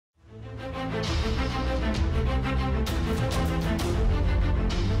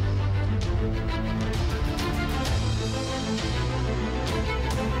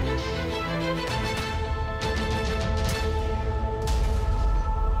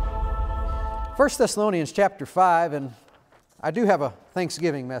1 Thessalonians chapter 5, and I do have a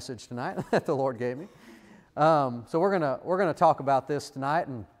Thanksgiving message tonight that the Lord gave me. So we're gonna talk about this tonight,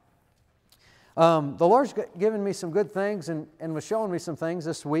 and the Lord's given me some good things and was showing me some things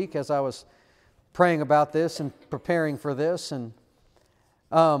this week as I was praying about this and preparing for this, and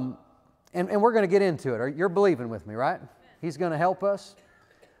we're going to get into it. You're believing with me, right? He's going to help us.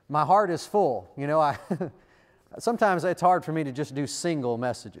 My heart is full. You know, sometimes it's hard for me to just do single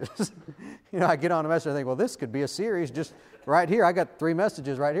messages. You know, I get on a message and I think, well, this could be a series just right here. I got 3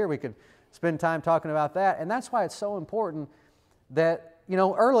 messages right here. We could spend time talking about that. And that's why it's so important that, you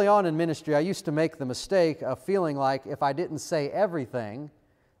know, early on in ministry, I used to make the mistake of feeling like if I didn't say everything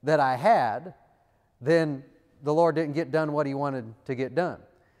that I had, then the Lord didn't get done what He wanted to get done.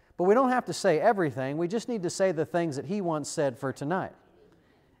 But we don't have to say everything. We just need to say the things that He once said for tonight.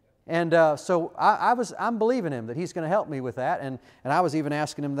 And so I'm believing Him that He's going to help me with that. And I was even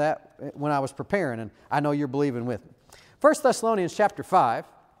asking Him that when I was preparing. And I know you're believing with me. 1 Thessalonians chapter 5.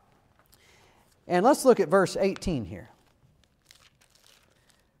 And let's look at verse 18 here.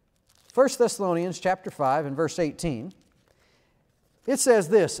 1 Thessalonians chapter 5 and verse 18. It says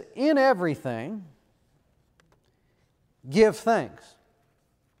this, "In everything, give thanks."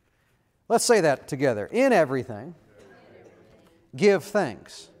 Let's say that together. In everything, give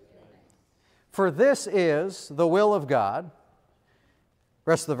thanks. For this is the will of God.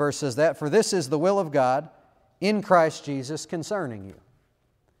 The rest of the verse says that. For this is the will of God in Christ Jesus concerning you.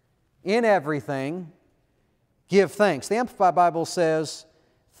 In everything, give thanks. The Amplified Bible says,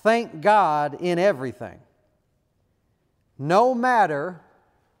 thank God in everything. No matter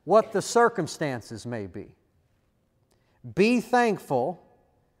what the circumstances may be. Be thankful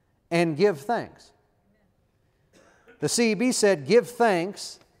and give thanks. The CEB said, give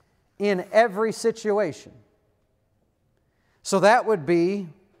thanks in every situation. So that would be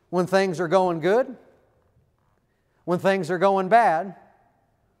when things are going good, when things are going bad.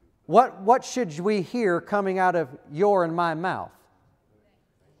 What should we hear coming out of your and my mouth?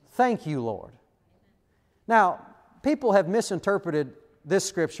 Thank you, Lord. Now, people have misinterpreted this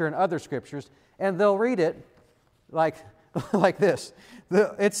scripture and other scriptures, and they'll read it like this.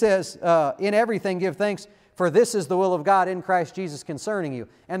 It says, in everything give thanks, for this is the will of God in Christ Jesus concerning you.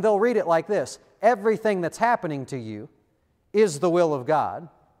 And they'll read it like this. Everything that's happening to you is the will of God,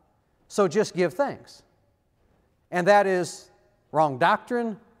 so just give thanks. And that is wrong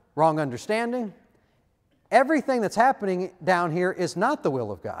doctrine, wrong understanding. Everything that's happening down here is not the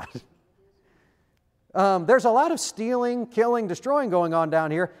will of God. There's a lot of stealing, killing, destroying going on down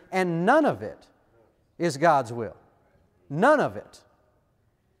here, and none of it is God's will. None of it.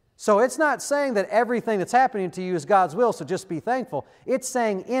 So it's not saying that everything that's happening to you is God's will, so just be thankful. It's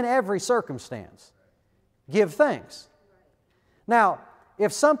saying in every circumstance, give thanks. Now,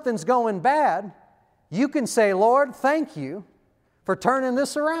 if something's going bad, you can say, Lord, thank you for turning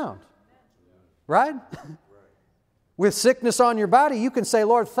this around. Right? With sickness on your body, you can say,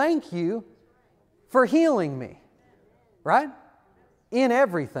 Lord, thank you for healing me. Right? In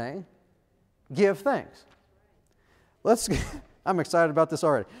everything, give thanks. I'm excited about this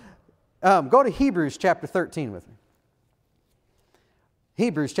already. Go to Hebrews chapter 13 with me.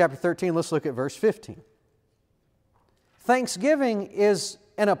 Hebrews chapter 13, let's look at verse 15. Thanksgiving is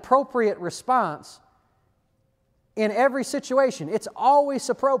an appropriate response in every situation. It's always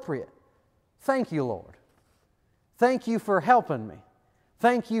appropriate. Thank you, Lord. Thank you for helping me.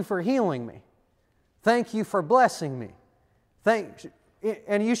 Thank you for healing me. Thank you for blessing me.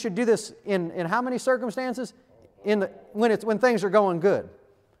 And you should do this in how many circumstances? When things are going good.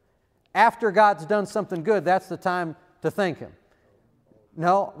 After God's done something good, that's the time to thank Him.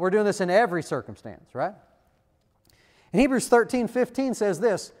 No, we're doing this in every circumstance, right? And Hebrews 13:15 says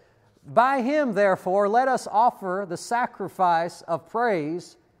this, by Him, therefore, let us offer the sacrifice of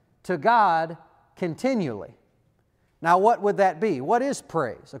praise to God continually. Now, what would that be? What is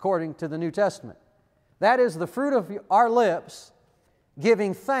praise, according to the New Testament? That is the fruit of our lips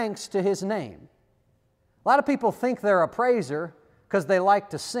giving thanks to His name. A lot of people think they're a praiser because they like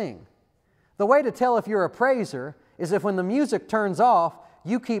to sing. The way to tell if you're a praiser is if when the music turns off,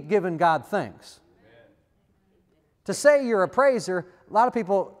 you keep giving God thanks. Amen. To say you're a praiser, a lot of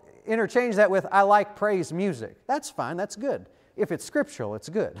people interchange that with, I like praise music. That's fine, that's good. If it's scriptural, it's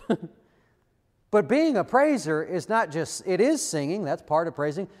good. But being a praiser is not just, it is singing, that's part of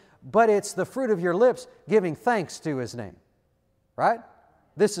praising, but it's the fruit of your lips giving thanks to His name. Right?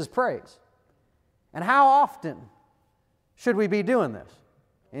 This is praise. And how often should we be doing this?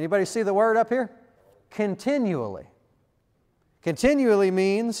 Anybody see the word up here? Continually. Continually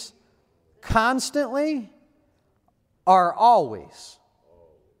means constantly or always.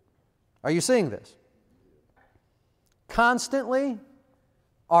 Are you seeing this? Constantly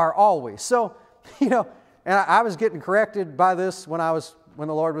or always. So, and I was getting corrected by this when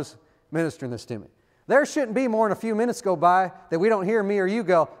the Lord was ministering this to me. There shouldn't be more than a few minutes go by that we don't hear me or you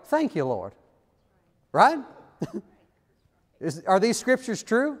go, thank you, Lord. Right? Are these scriptures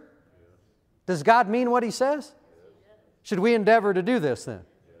true? Does God mean what He says? Should we endeavor to do this then?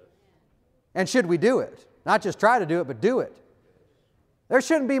 And should we do it? Not just try to do it, but do it. There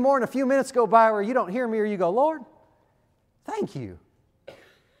shouldn't be more than a few minutes go by where you don't hear me or you go, Lord, thank you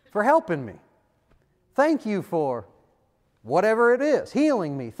for helping me. Thank you for whatever it is,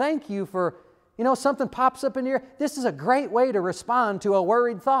 healing me. Thank you for, something pops up in your ear. This is a great way to respond to a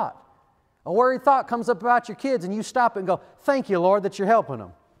worried thought. A worried thought comes up about your kids and you stop and go, thank you, Lord, that you're helping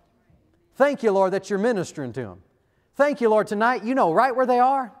them. Thank you, Lord, that you're ministering to them. Thank you, Lord, tonight you know right where they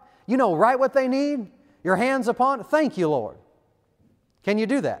are. You know right what they need. Your hands upon it. Thank you, Lord. Can you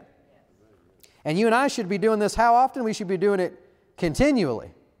do that? And you and I should be doing this how often? We should be doing it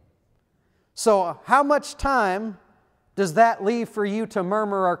continually. So how much time does that leave for you to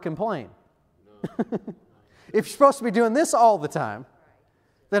murmur or complain? If you're supposed to be doing this all the time,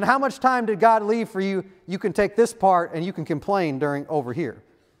 then how much time did God leave for you? You can take this part and you can complain over here.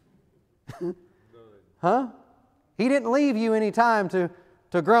 Huh? He didn't leave you any time to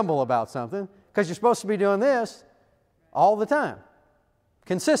grumble about something because you're supposed to be doing this all the time,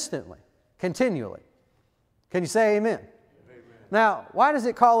 consistently, continually. Can you say amen? Amen. Now, why does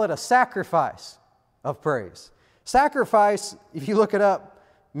it call it a sacrifice of praise? Sacrifice, if you look it up,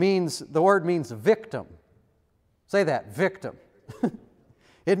 the word means victim. Say that, victim.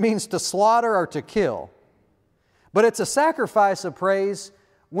 It means to slaughter or to kill. But it's a sacrifice of praise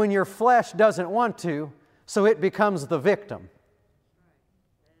when your flesh doesn't want to, so it becomes the victim.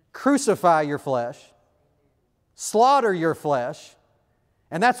 Crucify your flesh, slaughter your flesh,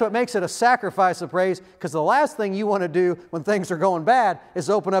 and that's what makes it a sacrifice of praise, because the last thing you want to do when things are going bad is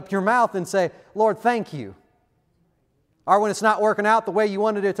open up your mouth and say, Lord, thank you. Or when it's not working out the way you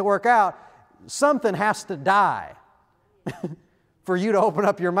wanted it to work out, something has to die for you to open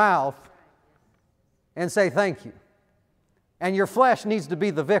up your mouth and say thank you. And your flesh needs to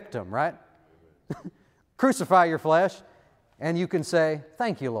be the victim, right? Crucify your flesh, and you can say,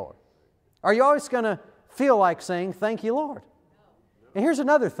 thank you, Lord. Are you always going to feel like saying, thank you, Lord? And here's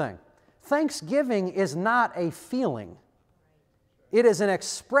another thing. Thanksgiving is not a feeling. It is an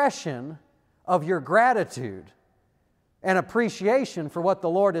expression of your gratitude and appreciation for what the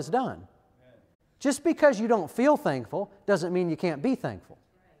Lord has done. Just because you don't feel thankful doesn't mean you can't be thankful.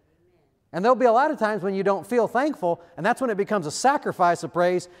 And there'll be a lot of times when you don't feel thankful, and that's when it becomes a sacrifice of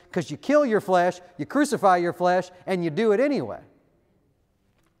praise, because you kill your flesh, you crucify your flesh, and you do it anyway.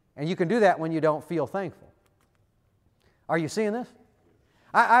 And you can do that when you don't feel thankful. Are you seeing this?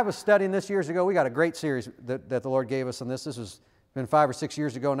 I was studying this years ago. We got a great series that the Lord gave us on this. This has been 5 or 6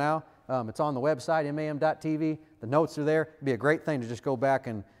 years ago now. It's on the website, mam.tv. The notes are there. It'd be a great thing to just go back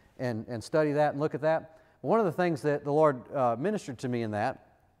and study that and look at that. One of the things that the Lord ministered to me in that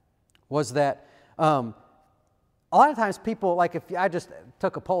was that a lot of times people, like if I just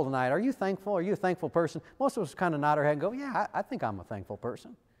took a poll tonight, are you thankful? Are you a thankful person? Most of us kind of nod our head and go, yeah, I think I'm a thankful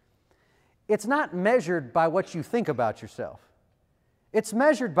person. It's not measured by what you think about yourself. It's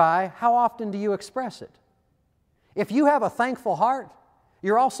measured by how often do you express it. If you have a thankful heart,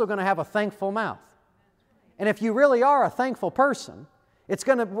 you're also going to have a thankful mouth. And if you really are a thankful person, it's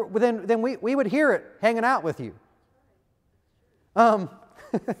going to, then we would hear it hanging out with you.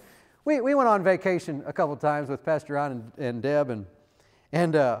 We went on vacation a couple times with Pastor Ron and Deb,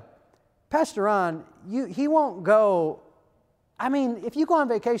 and Pastor Ron, he won't go. I mean, if you go on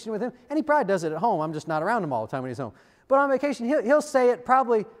vacation with him, and he probably does it at home. I'm just not around him all the time when he's home. But on vacation, he'll say it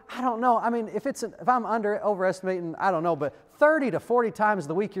probably, I don't know. I mean, if I'm overestimating, I don't know, but 30 to 40 times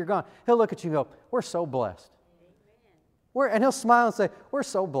the week you're gone, he'll look at you and go, we're so blessed. And he'll smile and say, we're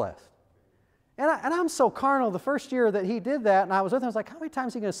so blessed. And I'm so carnal. The first year that he did that, and I was with him, I was like, how many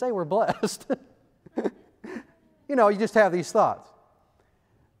times is he going to say we're blessed? You just have these thoughts.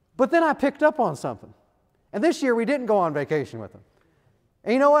 But then I picked up on something. And this year we didn't go on vacation with him.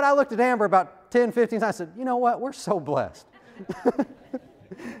 And you know what? I looked at Amber about 10, 15 times. I said, you know what? We're so blessed.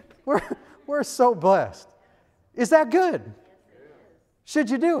 we're so blessed. Is that good? Should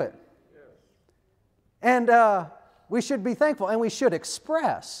you do it? And we should be thankful, and we should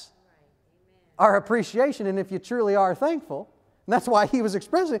express our appreciation. And if you truly are thankful, and that's why he was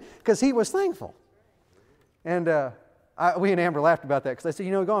expressing it, because he was thankful. And we and Amber laughed about that, because I said,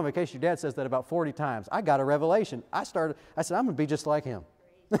 go on vacation, your dad says that about 40 times. I got a revelation. I said, I'm going to be just like him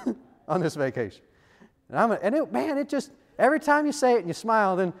on this vacation. And Every time you say it and you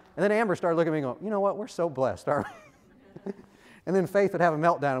smile, and then Amber started looking at me and go, you know what, we're so blessed, aren't we? And then Faith would have a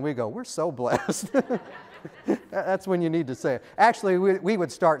meltdown and we'd go, we're so blessed. That's when you need to say it. Actually, we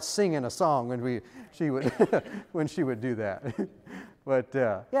would start singing a song when she would do that. But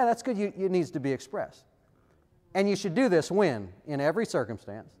yeah, that's good. It needs to be expressed. And you should do this when? In every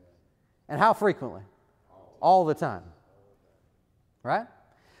circumstance. And how frequently? All the time. Right?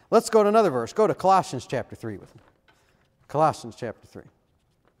 Let's go to another verse. Go to Colossians chapter 3 with me. Colossians chapter 3.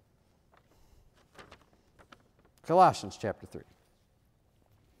 Colossians chapter 3.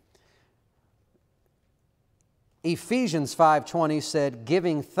 Ephesians 5:20 said,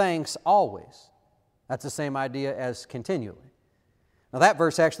 giving thanks always. That's the same idea as continually. Now that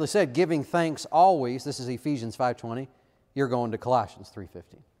verse actually said, giving thanks always. This is Ephesians 5:20. You're going to Colossians 3:15.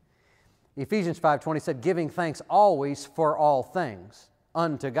 Ephesians 5:20 said, giving thanks always for all things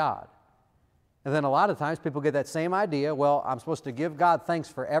unto God. And then a lot of times people get that same idea, well, I'm supposed to give God thanks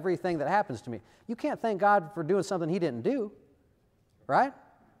for everything that happens to me. You can't thank God for doing something He didn't do, right?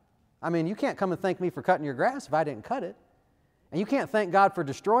 I mean, you can't come and thank me for cutting your grass if I didn't cut it. And you can't thank God for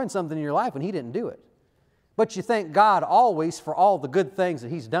destroying something in your life when He didn't do it. But you thank God always for all the good things that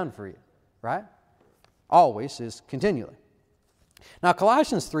He's done for you, right? Always is continually. Now,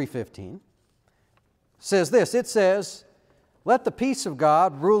 Colossians 3:15 says this. It says, let the peace of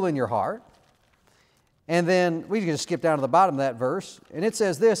God rule in your heart. And then we can just skip down to the bottom of that verse. And it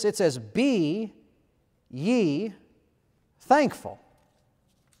says this. It says, be ye thankful.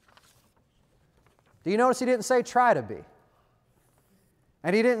 Do you notice He didn't say try to be?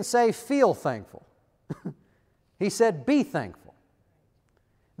 And He didn't say feel thankful. He said be thankful.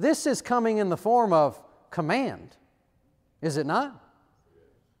 This is coming in the form of command, is it not?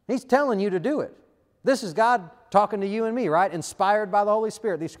 He's telling you to do it. This is God talking to you and me, right? Inspired by the Holy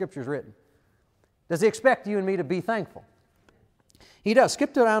Spirit, these scriptures written. Does He expect you and me to be thankful? He does.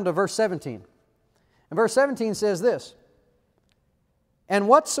 Skip down to verse 17. And verse 17 says this, and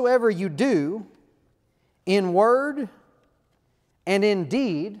whatsoever you do in word and in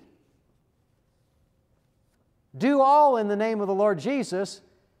deed, do all in the name of the Lord Jesus,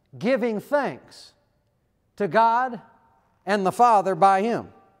 giving thanks to God and the Father by Him.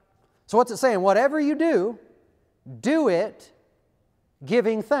 So what's it saying? Whatever you do, do it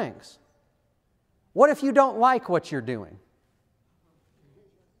giving thanks. What if you don't like what you're doing?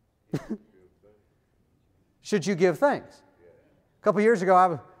 Should you give thanks? A couple years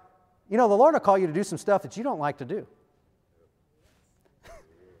ago, the Lord will call you to do some stuff that you don't like to do.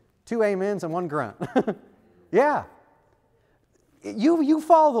 2 amens and 1 grunt. Yeah. You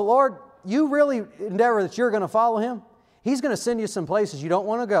follow the Lord, you really endeavor that you're going to follow Him. He's going to send you some places you don't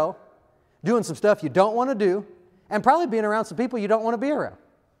want to go, doing some stuff you don't want to do, and probably being around some people you don't want to be around.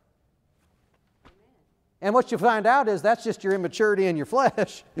 And what you find out is that's just your immaturity in your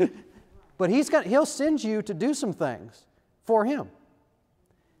flesh. But He'll send you to do some things for Him.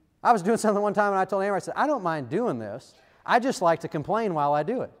 I was doing something one time and I told Amber, I said, I don't mind doing this. I just like to complain while I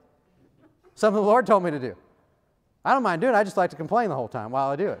do it. Something the Lord told me to do. I don't mind doing it. I just like to complain the whole time while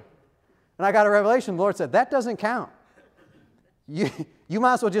I do it. And I got a revelation. The Lord said, that doesn't count. You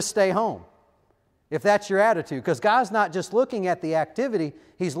might as well just stay home if that's your attitude. Because God's not just looking at the activity.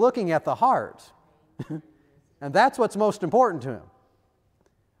 He's looking at the heart. And that's what's most important to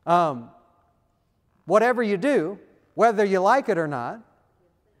Him. Whatever you do, whether you like it or not,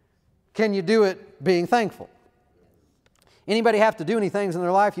 can you do it being thankful? Anybody have to do any things in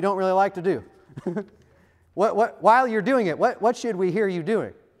their life you don't really like to do? While you're doing it, what should we hear you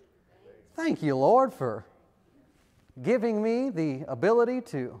doing? Thank you, Lord, for giving me the ability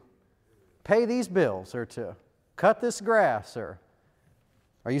to pay these bills or to cut this grass. Or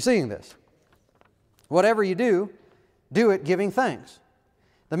are you seeing this? Whatever you do, do it giving thanks.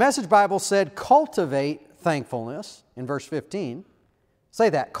 The Message Bible said cultivate thankfulness in verse 15. Say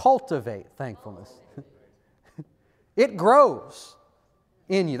that, cultivate thankfulness. It grows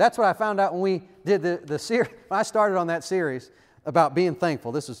in you. That's what I found out when we did the series. When I started on that series about being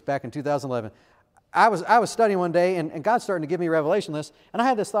thankful. This was back in 2011. I was studying one day, and God's starting to give me revelation this, and I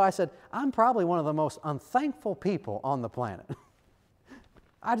had this thought. I said, I'm probably one of the most unthankful people on the planet.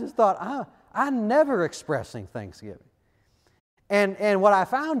 I just thought, I'm never expressing thanksgiving. And what I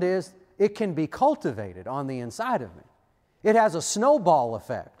found is it can be cultivated on the inside of me. It has a snowball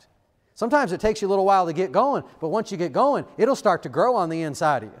effect. Sometimes it takes you a little while to get going, but once you get going, it'll start to grow on the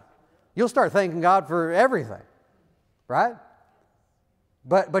inside of you. You'll start thanking God for everything, right?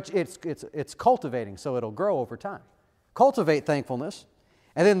 But it's cultivating, so it'll grow over time. Cultivate thankfulness.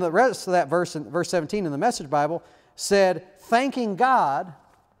 And then the rest of that verse, in verse 17 in the Message Bible, said, thanking God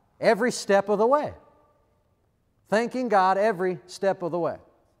every step of the way. Thanking God every step of the way.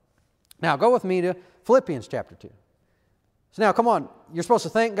 Now, go with me to Philippians chapter 2. So now, come on, you're supposed to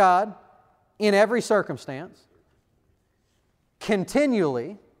thank God in every circumstance,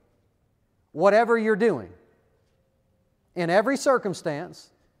 continually, whatever you're doing. In every circumstance,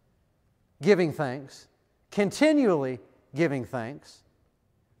 giving thanks, continually giving thanks,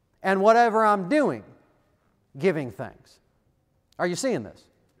 and whatever I'm doing, giving thanks. Are you seeing this?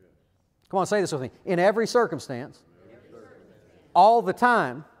 Come on, say this with me. In every circumstance, all the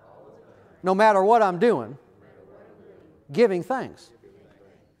time, no matter what I'm doing, giving thanks.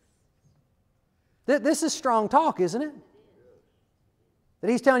 This is strong talk, isn't it? That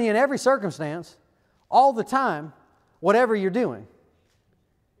He's telling you in every circumstance, all the time, whatever you're doing.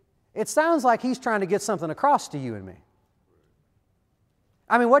 It sounds like He's trying to get something across to you and me.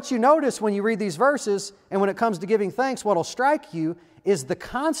 I mean, what you notice when you read these verses and when it comes to giving thanks, what will strike you is the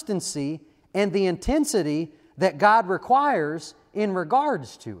constancy and the intensity that God requires in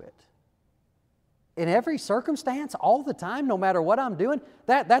regards to it. In every circumstance, all the time, no matter what I'm doing,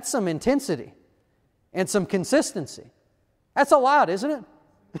 that's some intensity and some consistency. That's a lot, isn't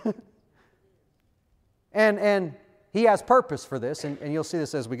it? And He has purpose for this, and you'll see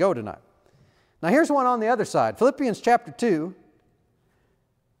this as we go tonight. Now here's one on the other side. Philippians chapter 2,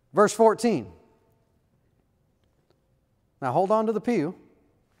 verse 14. Now hold on to the pew.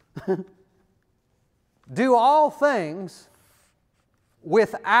 Do all things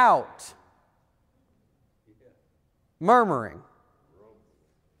without murmuring.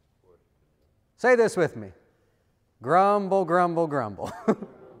 Say this with me. Grumble, grumble, grumble.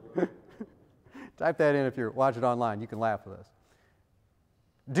 Type that in if you're watching online. You can laugh with us.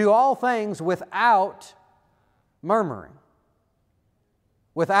 Do all things without murmuring.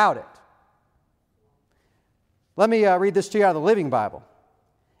 Without it. Let me read this to you out of the Living Bible.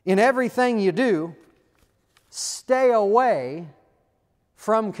 In everything you do, stay away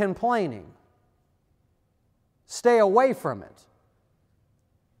from complaining. Stay away from it.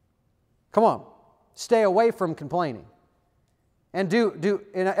 Come on. Stay away from complaining. And do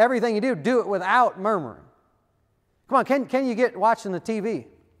in everything you do it without murmuring. Come on, can you get watching the TV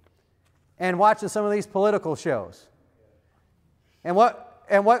and watching some of these political shows? And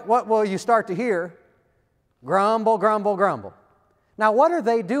what will you start to hear? Grumble, grumble, grumble. Now, what are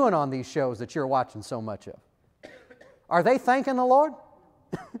they doing on these shows that you're watching so much of? Are they thanking the Lord?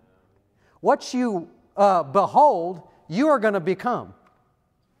 What you behold, you are going to become.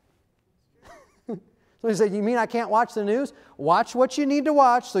 So he said, you mean I can't watch the news? Watch what you need to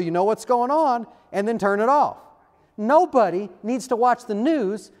watch so you know what's going on, and then turn it off. Nobody needs to watch the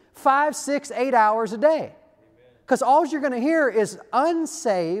news 5, 6, 8 hours a day. Because all you're going to hear is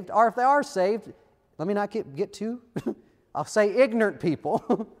unsaved, or if they are saved, let me not get too, I'll say ignorant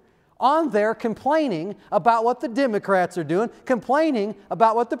people, on there complaining about what the Democrats are doing, complaining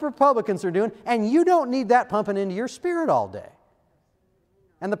about what the Republicans are doing, and you don't need that pumping into your spirit all day.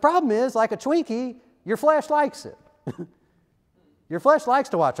 And the problem is, like a Twinkie, your flesh likes it. Your flesh likes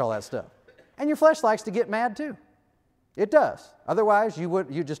to watch all that stuff. And your flesh likes to get mad too. It does. Otherwise,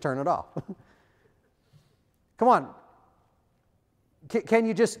 you just turn it off. Come on.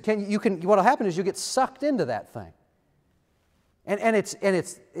 What'll happen is you get sucked into that thing. And it's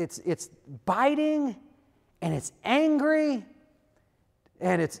biting, and it's angry,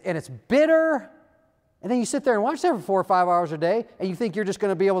 and it's bitter. And then you sit there and watch that for 4 or 5 hours a day, and you think you're just going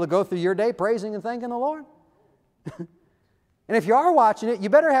to be able to go through your day praising and thanking the Lord? And if you are watching it, you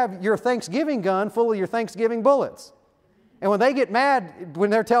better have your Thanksgiving gun full of your Thanksgiving bullets. And when they get mad, when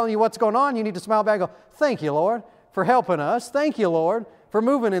they're telling you what's going on, you need to smile back and go, thank you, Lord, for helping us. Thank you, Lord, for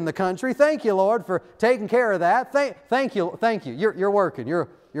moving in the country. Thank you, Lord, for taking care of that. Thank you. You're working. You're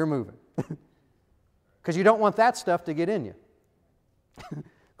moving. Because you don't want that stuff to get in you.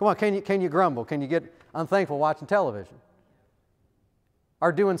 Come on, can you grumble? Can you get unthankful watching television?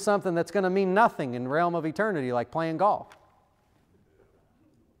 Or doing something that's going to mean nothing in the realm of eternity, like playing golf?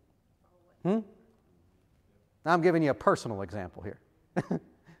 Now I'm giving you a personal example here.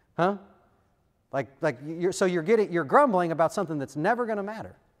 Huh? You're grumbling about something that's never going to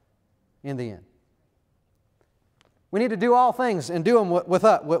matter in the end. We need to do all things and do them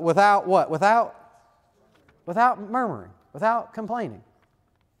without what? Without murmuring, without complaining.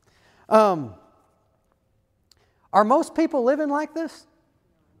 Are most people living like this?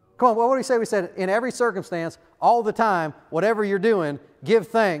 Come on, what do we say? We said, in every circumstance, all the time, whatever you're doing, give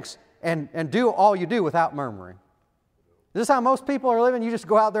thanks and do all you do without murmuring. Is this how most people are living? You just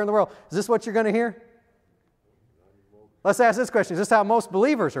go out there in the world. Is this what you're going to hear? Let's ask this question. Is this how most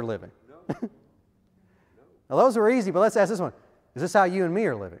believers are living? No. Now, those are easy, but let's ask this one. Is this how you and me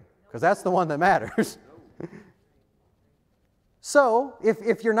are living? Because that's the one that matters. So,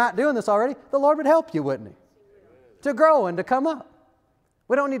 if you're not doing this already, the Lord would help you, wouldn't He? To grow and to come up.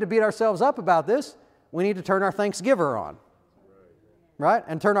 We don't need to beat ourselves up about this. We need to turn our Thanksgiver on. Right?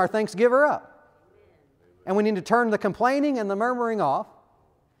 And turn our Thanksgiver up. And we need to turn the complaining and the murmuring off.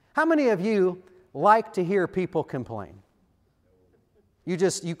 How many of you like to hear people complain?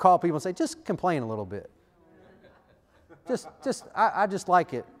 You call people and say, just complain a little bit. I just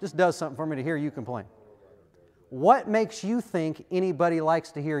like it. Just does something for me to hear you complain. What makes you think anybody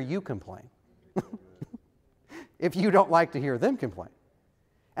likes to hear you complain? If you don't like to hear them complain.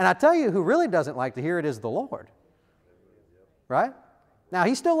 And I tell you, who really doesn't like to hear it is the Lord. Right? Now,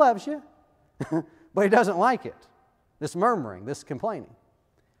 He still loves you, but He doesn't like it. This murmuring, this complaining.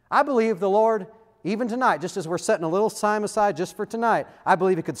 I believe the Lord, even tonight, just as we're setting a little time aside just for tonight, I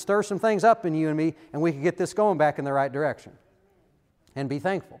believe He could stir some things up in you and me, and we could get this going back in the right direction. And be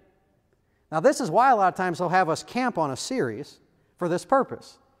thankful. Now, this is why a lot of times He'll have us camp on a series for this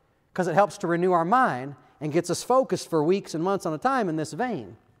purpose, because it helps to renew our mind and gets us focused for weeks and months on a time in this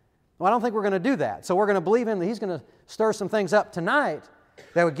vein. Well, I don't think we're going to do that. So we're going to believe Him that He's going to stir some things up tonight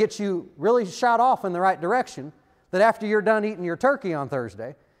that would get you really shot off in the right direction, that after you're done eating your turkey on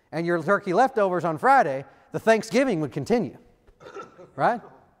Thursday and your turkey leftovers on Friday, the Thanksgiving would continue. Right?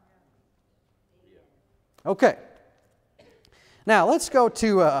 Okay. Now, let's go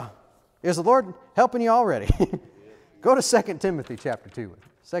to, is the Lord helping you already? Go to 2 Timothy chapter 2.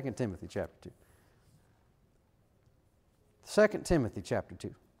 2 Timothy chapter 2. 2 Timothy chapter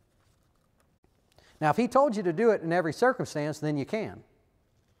 2. Now, if He told you to do it in every circumstance, then you can.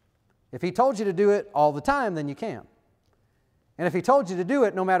 If He told you to do it all the time, then you can. And if He told you to do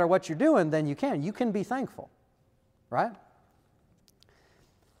it no matter what you're doing, then you can. You can be thankful. Right?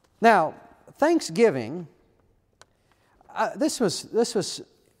 Now, Thanksgiving, this was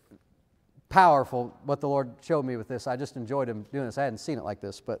powerful, what the Lord showed me with this. I just enjoyed Him doing this. I hadn't seen it like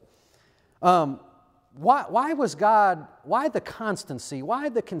this. But why was God, why the constancy, why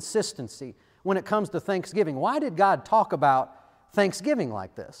the consistency when it comes to Thanksgiving? Why did God talk about Thanksgiving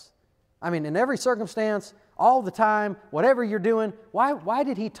like this? I mean, in every circumstance, all the time, whatever you're doing, why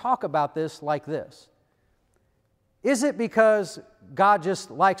did He talk about this like this? Is it because God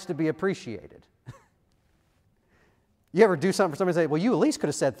just likes to be appreciated? You ever do something for somebody and say, well, you at least could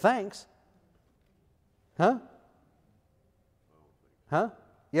have said thanks? Huh? Huh?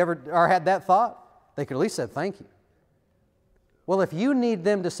 You ever or had that thought? They could at least said thank you. Well, if you need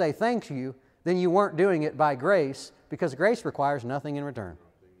them to say thank you, then you weren't doing it by grace, because grace requires nothing in return.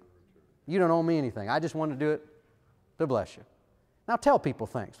 You don't owe me anything. I just want to do it to bless you. Now tell people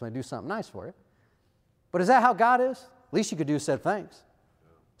thanks when they do something nice for you. But is that how God is? Least you could do is said thanks.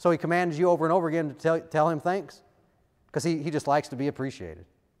 So He commands you over and over again to tell Him thanks? Because he just likes to be appreciated.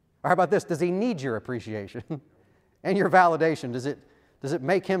 Or how about this? Does He need your appreciation and your validation? Does it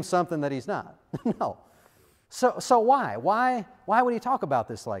make Him something that He's not? No. So why? Why would He talk about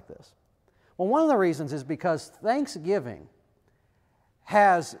this like this? Well, one of the reasons is because Thanksgiving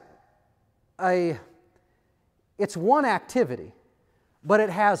has it's one activity, but it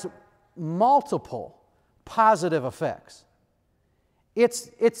has multiple positive effects.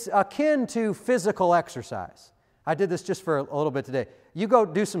 It's akin to physical exercise. I did this just for a little bit today. You go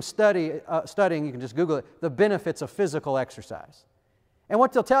do some studying, you can just Google it, the benefits of physical exercise. And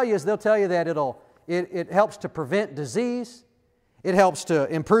what they'll tell you is they'll tell you that it helps to prevent disease, it helps to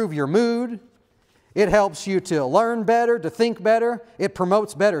improve your mood, it helps you to learn better, to think better, it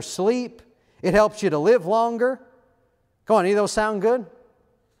promotes better sleep, it helps you to live longer. Come on, any of those sound good?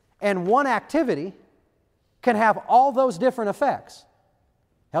 And one activity can have all those different effects.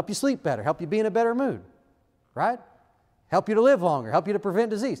 Help you sleep better, help you be in a better mood, right? Help you to live longer, help you to prevent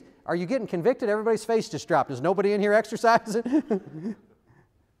disease. Are you getting convicted? Everybody's face just dropped. Is nobody in here exercising?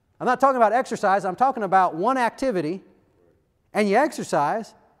 I'm not talking about exercise. I'm talking about one activity, and you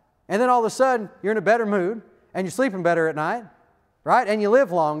exercise, and then all of a sudden you're in a better mood, and you're sleeping better at night, right? And you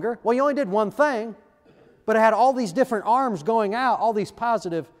live longer. Well, you only did one thing, but it had all these different arms going out, all these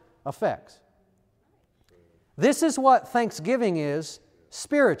positive effects. This is what Thanksgiving is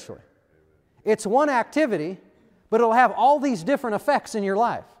spiritually. It's one activity, but it'll have all these different effects in your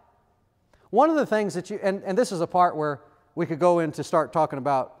life. One of the things that and this is a part where we could go in to start talking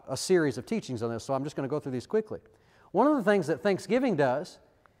about a series of teachings on this, so I'm just going to go through these quickly. One of the things that Thanksgiving does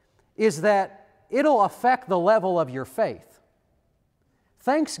is that it'll affect the level of your faith.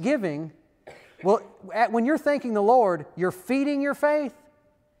 Thanksgiving, well, when you're thanking the Lord, you're feeding your faith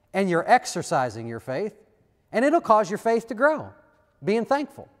and you're exercising your faith, and it'll cause your faith to grow, being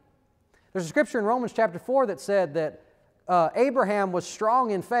thankful. There's a scripture in Romans chapter 4 that said that Abraham was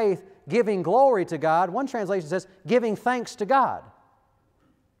strong in faith, giving glory to God. One translation says, giving thanks to God.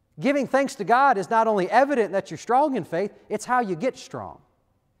 Giving thanks to God is not only evident that you're strong in faith, it's how you get strong.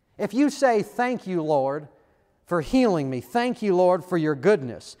 If you say, thank you, Lord, for healing me. Thank you, Lord, for your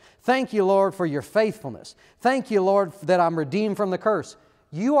goodness. Thank you, Lord, for your faithfulness. Thank you, Lord, that I'm redeemed from the curse.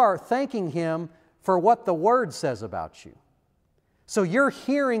 You are thanking Him for what the Word says about you. So you're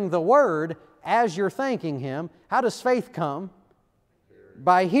hearing the Word as you're thanking Him. How does faith come?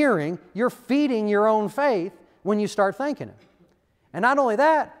 By hearing. You're feeding your own faith when you start thanking Him. And not only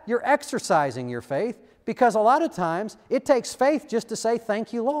that, you're exercising your faith, because a lot of times it takes faith just to say,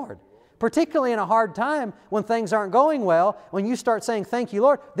 thank you, Lord. Particularly in a hard time when things aren't going well, when you start saying, thank you,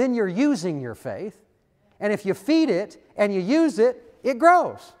 Lord, then you're using your faith. And if you feed it and you use it, it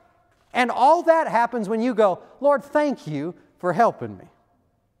grows. And all that happens when you go, Lord, thank you for helping me.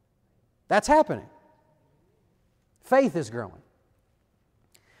 That's happening. Faith is growing.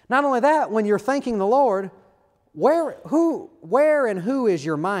 Not only that, when you're thanking the Lord, where and who is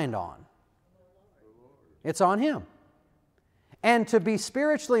your mind on? It's on Him. And to be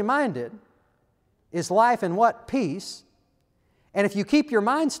spiritually minded is life and what? Peace. And if you keep your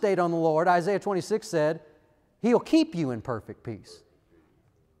mind stayed on the Lord, Isaiah 26 said, He'll keep you in perfect peace.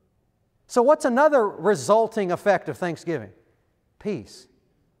 So what's another resulting effect of thanksgiving? Peace.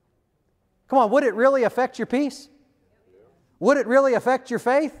 Come on, would it really affect your peace? Would it really affect your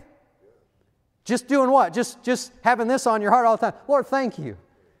faith? Just doing what? Just having this on your heart all the time. Lord, thank you.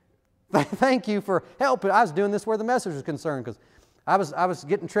 Thank you for helping. I was doing this where the message was concerned, because I was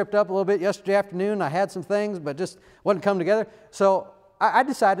getting tripped up a little bit yesterday afternoon. I had some things, but just wasn't coming together. So I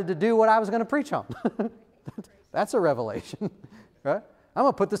decided to do what I was going to preach on. That's a revelation, right? I'm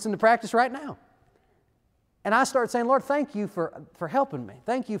going to put this into practice right now. And I started saying, Lord, thank you for helping me.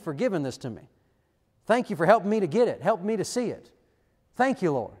 Thank you for giving this to me. Thank you for helping me to get it, helping me to see it. Thank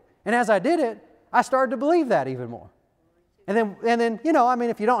you, Lord. And as I did it, I started to believe that even more. And then,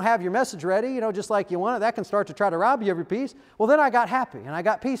 if you don't have your message ready, just like you want it, that can start to try to rob you of your peace. Well, then I got happy and I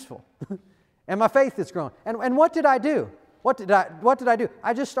got peaceful. And my faith is growing. And what did I do? What did I do?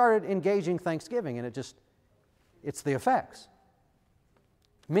 I just started engaging thanksgiving, and it's the effects.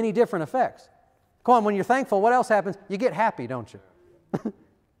 Many different effects. Come on, when you're thankful, what else happens? You get happy, don't you?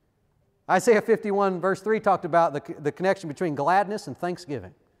 Isaiah 51 verse 3 talked about the connection between gladness and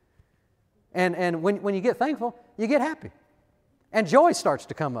thanksgiving. And when you get thankful, you get happy. And joy starts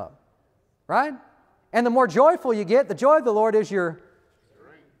to come up, right? And the more joyful you get, the joy of the Lord is your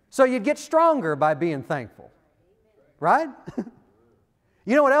strength. So you get stronger by being thankful, right?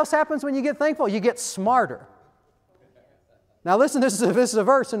 You know what else happens when you get thankful? You get smarter. Now listen, this is a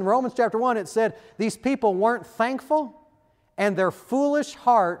verse in Romans chapter 1. It said, these people weren't thankful, and their foolish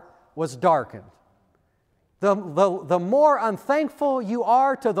heart was darkened. The more unthankful you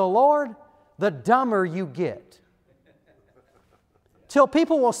are to the Lord, the dumber you get. Till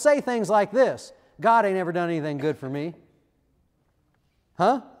people will say things like this: God ain't ever done anything good for me.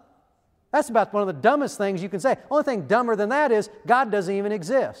 Huh? That's about one of the dumbest things you can say. Only thing dumber than that is God doesn't even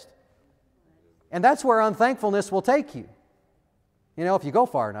exist. And that's where unthankfulness will take you. If you go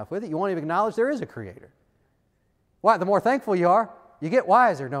far enough with it, you won't even acknowledge there is a Creator. Why? The more thankful you are, you get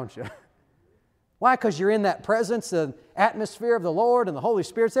wiser, don't you? Why? Because you're in that presence, the atmosphere of the Lord, and the Holy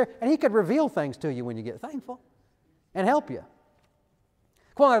Spirit's there, and He could reveal things to you when you get thankful and help you.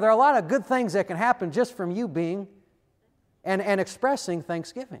 Come on, there are a lot of good things that can happen just from you being and expressing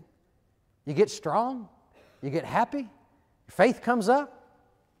thanksgiving. You get strong, you get happy, your faith comes up,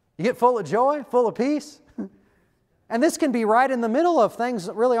 you get full of joy, full of peace. And this can be right in the middle of things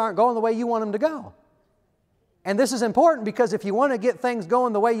that really aren't going the way you want them to go. And this is important, because if you want to get things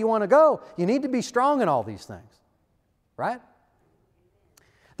going the way you want to go, you need to be strong in all these things, right?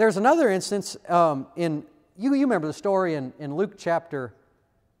 There's another instance you remember the story in Luke chapter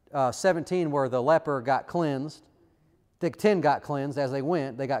 17 where the leper got cleansed. The 10 got cleansed as they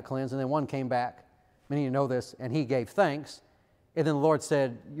went. They got cleansed, and then one came back. Many of you know this, and he gave thanks. And then the Lord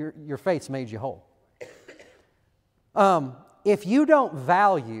said, your faith's made you whole. If you don't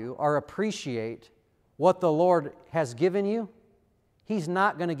value or appreciate what the Lord has given you, He's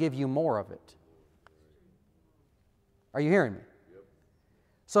not going to give you more of it. Are you hearing me? Yep.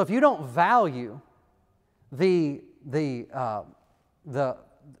 So if you don't value the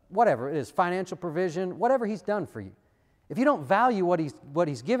whatever it is, financial provision, whatever He's done for you, if you don't value what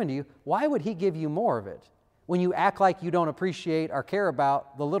He's given to you, why would He give you more of it when you act like you don't appreciate or care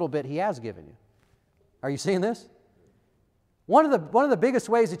about the little bit He has given you? Are you seeing this? One of the biggest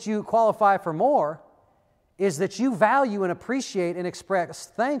ways that you qualify for more is that you value and appreciate and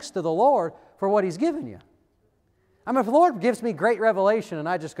express thanks to the Lord for what He's given you. I mean, if the Lord gives me great revelation and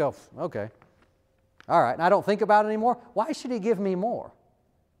I just go, okay, all right, and I don't think about it anymore, why should He give me more?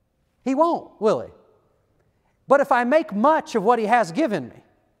 He won't, will He? But if I make much of what He has given me,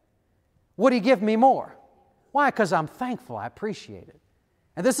 would He give me more? Why? Because I'm thankful. I appreciate it.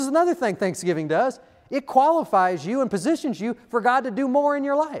 And this is another thing Thanksgiving does. It qualifies you and positions you for God to do more in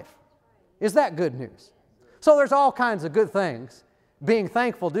your life. Is that good news? So there's all kinds of good things being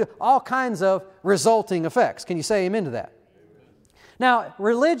thankful, all kinds of resulting effects. Can you say amen to that? Amen. Now,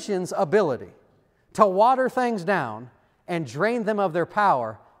 religion's ability to water things down and drain them of their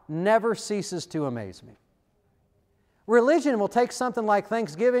power never ceases to amaze me. Religion will take something like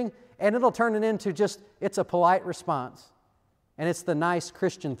Thanksgiving and it'll turn it into just, it's a polite response and it's the nice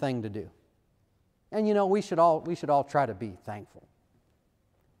Christian thing to do. And you know, we should all try to be thankful.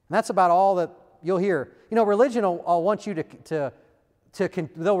 And that's about all that you'll hear. You know, religion will want you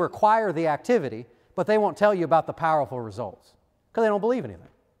they'll require the activity, but they won't tell you about the powerful results because they don't believe anything.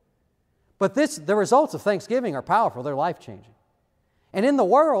 But the results of Thanksgiving are powerful. They're life-changing. And in the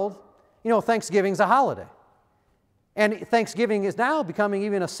world, you know, Thanksgiving's a holiday. And Thanksgiving is now becoming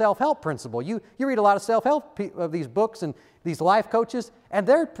even a self-help principle. You read a lot of self-help of these books and these life coaches, and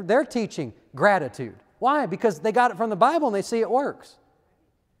they're teaching gratitude. Why? Because they got it from the Bible and they see it works.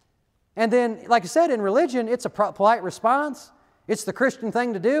 And then, like I said, in religion, it's a polite response. It's the Christian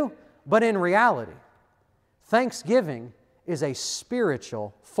thing to do. But in reality, Thanksgiving is a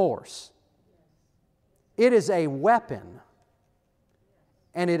spiritual force. It is a weapon,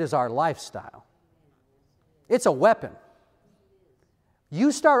 and it is our lifestyle. It's a weapon.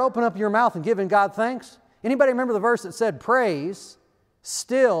 You start opening up your mouth and giving God thanks. Anybody remember the verse that said, praise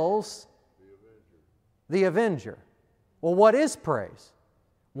stills the avenger? Well, what is praise?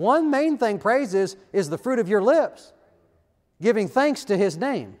 One main thing praise is the fruit of your lips, giving thanks to His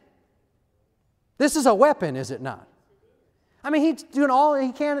name. This is a weapon, is it not? I mean, He's doing all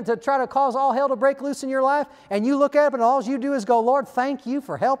He can to try to cause all hell to break loose in your life, and you look up and all you do is go, Lord, thank you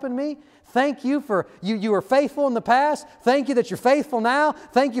for helping me. Thank you for, you were faithful in the past. Thank you that you're faithful now.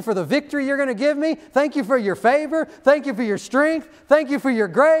 Thank you for the victory you're going to give me. Thank you for your favor. Thank you for your strength. Thank you for your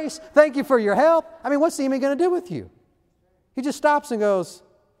grace. Thank you for your help. I mean, what's the enemy going to do with you? He just stops and goes,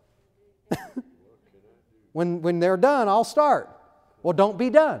 when they're done, I'll start. Well, don't be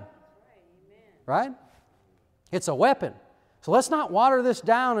done. Right? It's a weapon. So let's not water this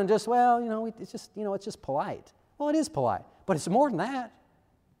down and just, well, it's just polite. Well, it is polite, but it's more than that.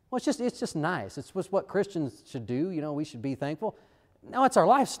 Well, it's just nice. It's what Christians should do. You know, we should be thankful. No, it's our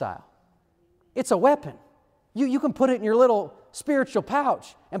lifestyle. It's a weapon. You can put it in your little spiritual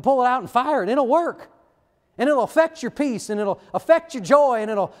pouch and pull it out and fire it, and it'll work. And it'll affect your peace, and it'll affect your joy, and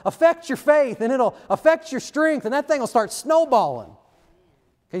it'll affect your faith, and it'll affect your strength, and that thing will start snowballing.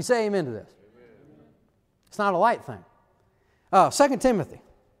 Can you say amen to this? Amen. It's not a light thing. 2 Timothy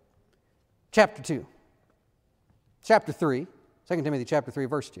chapter 2. Chapter 3. 2 Timothy chapter 3,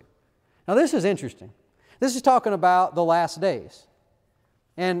 verse 2. Now this is interesting. This is talking about the last days.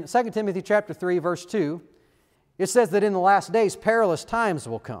 And 2 Timothy chapter 3, verse 2, it says that in the last days perilous times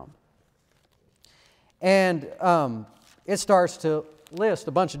will come. And it starts to list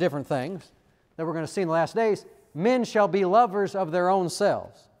a bunch of different things that we're going to see in the last days. Men shall be lovers of their own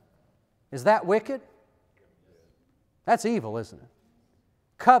selves. Is that wicked? That's evil, isn't it?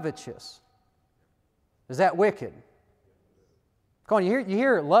 Covetous. Is that wicked? Come on, you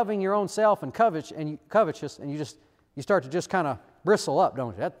hear loving your own self and covetous, and you start to just kind of bristle up,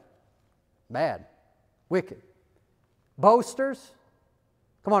 don't you? That's bad. Wicked. Boasters.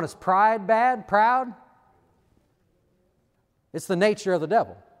 Come on, is pride bad? Proud? It's the nature of the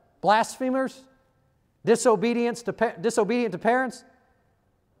devil. Blasphemers. Disobedient to parents.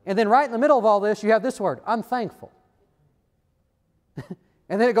 And then right in the middle of all this, you have this word, unthankful.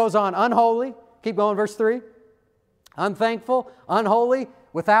 And then it goes on, unholy. Keep going, verse 3. Unthankful, unholy,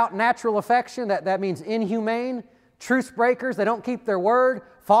 without natural affection. That means inhumane. Truce breakers, they don't keep their word.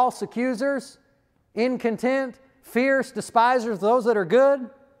 False accusers. Incontent. Fierce, despisers of those that are good.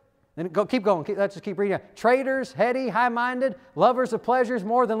 And keep going. Let's just keep reading. Traitors, heady, high-minded, lovers of pleasures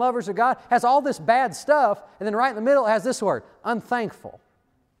more than lovers of God. Has all this bad stuff. And then right in the middle it has this word, unthankful.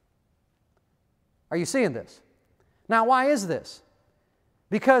 Are you seeing this? Now, why is this?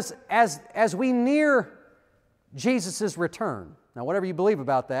 Because as we near Jesus' return, now whatever you believe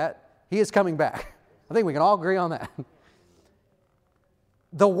about that, He is coming back. I think we can all agree on that.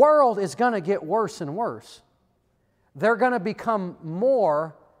 The world is going to get worse and worse. They're going to become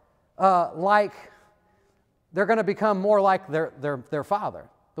more like their father,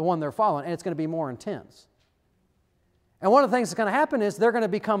 the one they're following, and it's going to be more intense. And one of the things that's going to happen is they're going to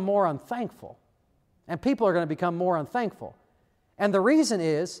become more unthankful. And people are going to become more unthankful. And the reason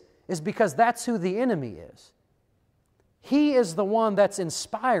is because that's who the enemy is. He is the one that's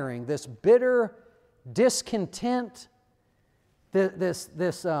inspiring this bitter discontent, this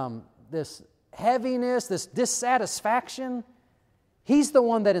heaviness, this dissatisfaction. He's the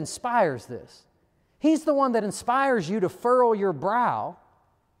one that inspires this. He's the one that inspires you to furrow your brow,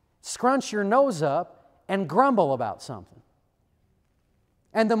 scrunch your nose up, and grumble about something.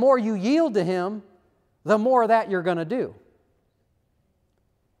 And the more you yield to Him, the more of that you're going to do.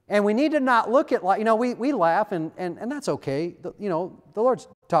 And we need to not look at, like, we laugh, and that's okay. The Lord's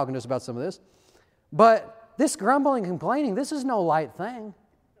talking to us about some of this. But this grumbling and complaining, this is no light thing.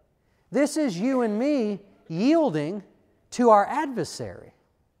 This is you and me yielding to our adversary,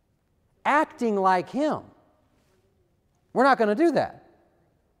 acting like him. We're not going to do that.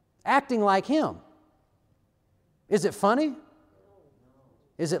 Acting like him. Is it funny?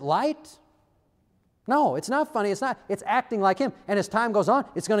 Is it light? No, it's not funny. It's not. It's acting like him. And as time goes on,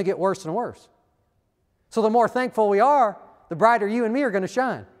 it's going to get worse and worse. So the more thankful we are, the brighter you and me are going to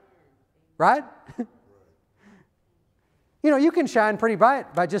shine. Right? You can shine pretty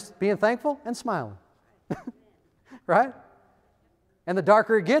bright by just being thankful and smiling. Right? And the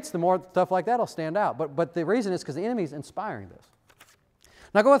darker it gets, the more stuff like that will stand out. But the reason is because the enemy is inspiring this.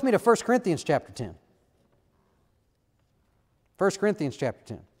 Now go with me to 1 Corinthians chapter 10. 1 Corinthians chapter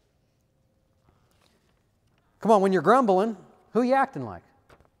 10. Come on, when you're grumbling, who are you acting like?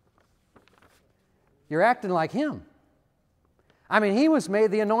 You're acting like him. I mean, he was made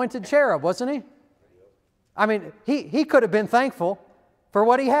the anointed cherub, wasn't he? I mean, he could have been thankful for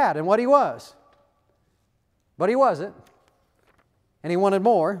what he had and what he was. But he wasn't. And he wanted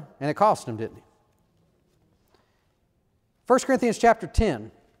more, and it cost him, didn't he? 1 Corinthians chapter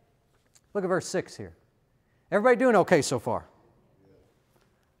 10. Look at verse 6 here. Everybody doing okay so far?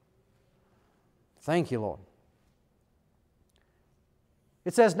 Thank you, Lord.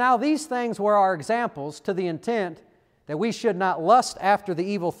 It says, "Now these things were our examples to the intent that we should not lust after the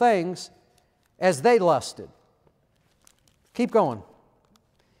evil things as they lusted." Keep going.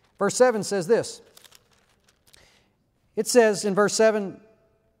 Verse 7 says this. It says in verse 7,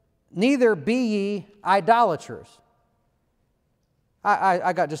 "Neither be ye idolaters."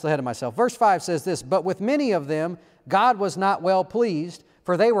 I got just ahead of myself. Verse 5 says this, "But with many of them God was not well pleased,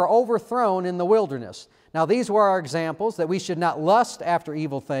 for they were overthrown in the wilderness. Now these were our examples, that we should not lust after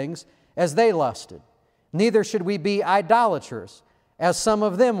evil things as they lusted. Neither should we be idolaters, as some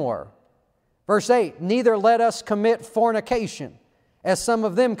of them were." Verse 8, "Neither let us commit fornication, as some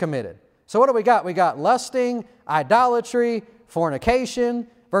of them committed." So what do we got? We got lusting, idolatry, fornication.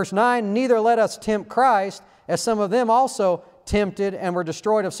 Verse 9, "Neither let us tempt Christ, as some of them also tempted and were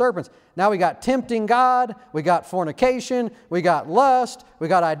destroyed of serpents." Now we got tempting God, we got fornication, we got lust, we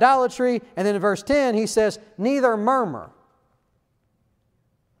got idolatry, and then in verse 10 he says, "Neither murmur."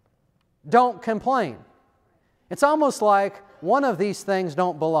 Don't complain. It's almost like one of these things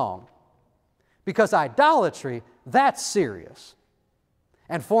don't belong. Because idolatry, that's serious.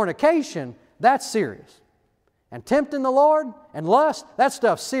 And fornication, that's serious. And tempting the Lord and lust, that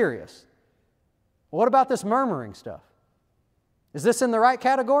stuff's serious. Well, what about this murmuring stuff? Is this in the right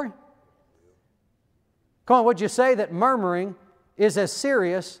category? Come on, would you say that murmuring is as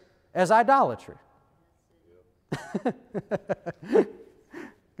serious as idolatry?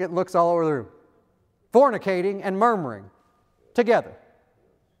 Getting looks all over the room. Fornicating and murmuring together.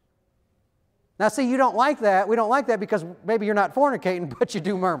 Now see, you don't like that. We don't like that because maybe you're not fornicating, but you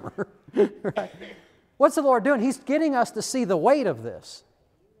do murmur. Right? What's the Lord doing? He's getting us to see the weight of this.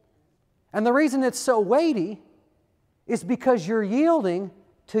 And the reason it's so weighty is because you're yielding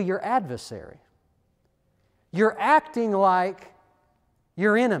to your adversary. You're acting like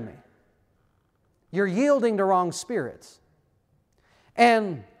your enemy. You're yielding to wrong spirits.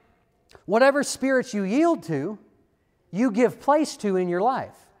 And whatever spirits you yield to, you give place to in your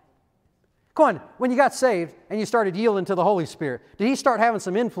life. Come on, when you got saved and you started yielding to the Holy Spirit, did He start having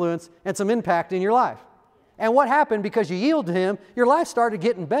some influence and some impact in your life? And what happened because you yielded to Him? Your life started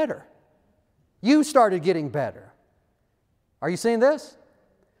getting better. You started getting better. Are you seeing this?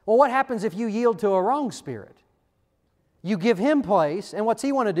 Well, what happens if you yield to a wrong spirit? You give him place, and what's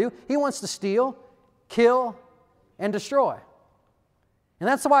he want to do? He wants to steal, kill, and destroy. And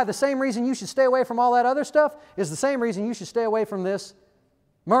that's why the same reason you should stay away from all that other stuff is the same reason you should stay away from this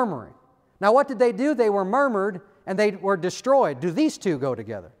murmuring. Now, what did they do? They were murmured and they were destroyed. Do these two go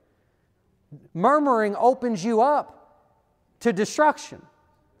together? Murmuring opens you up to destruction.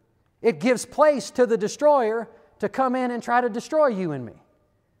 It gives place to the destroyer to come in and try to destroy you and me.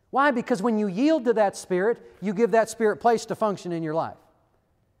 Why? Because when you yield to that spirit, you give that spirit place to function in your life.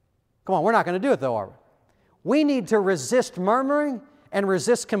 Come on, we're not going to do it though, are we? We need to resist murmuring and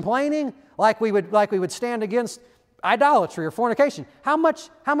resist complaining like we would stand against idolatry or fornication. How much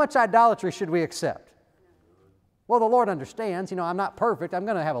idolatry should we accept? Well, the Lord understands. I'm not perfect. I'm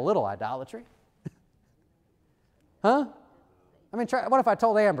going to have a little idolatry. Huh? I mean, what if I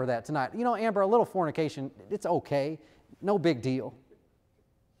told Amber that tonight? Amber, a little fornication, it's okay. No big deal.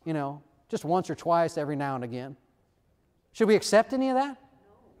 Just once or twice every now and again. Should we accept any of that?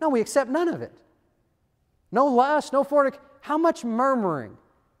 No, we accept none of it. No lust, no fornication. How much murmuring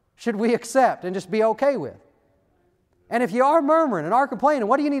should we accept and just be okay with? And if you are murmuring and are complaining,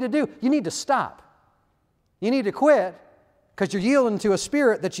 what do you need to do? You need to stop. You need to quit because you're yielding to a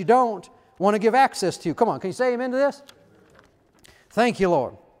spirit that you don't want to give access to. Come on, can you say amen to this? Thank you,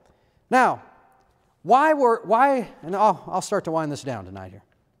 Lord. Now, and I'll start to wind this down tonight here.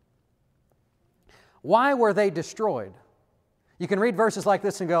 Why were they destroyed? You can read verses like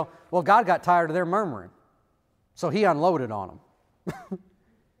this and go, well, God got tired of their murmuring, so He unloaded on them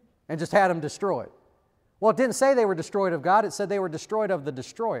and just had them destroyed. Well, it didn't say they were destroyed of God. It said they were destroyed of the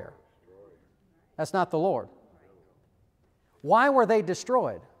destroyer. That's not the Lord. Why were they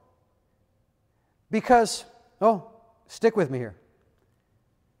destroyed? Because, stick with me here.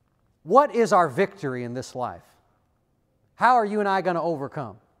 What is our victory in this life? How are you and I going to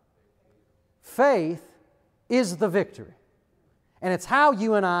overcome? Faith is the victory. And it's how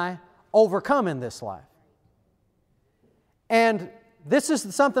you and I overcome in this life. And this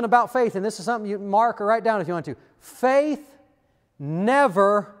is something about faith, and this is something you mark or write down if you want to. Faith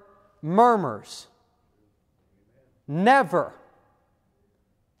never murmurs. Never.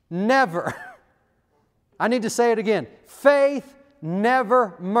 Never. I need to say it again. Faith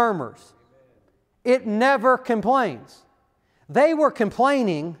never murmurs. It never complains. They were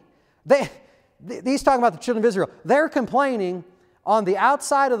complaining. He's talking about the children of Israel. They're complaining on the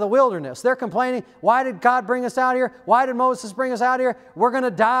outside of the wilderness. They're complaining, why did God bring us out here? Why did Moses bring us out here? We're going to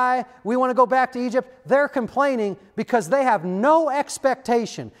die. We want to go back to Egypt. They're complaining because they have no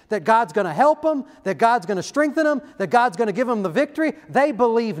expectation that God's going to help them, that God's going to strengthen them, that God's going to give them the victory. They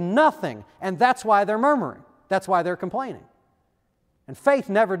believe nothing, and that's why they're murmuring. That's why they're complaining. And faith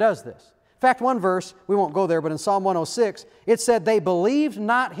never does this. In fact, one verse, we won't go there, but in Psalm 106, it said, they believed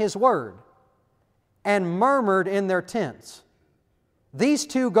not His word and murmured in their tents. These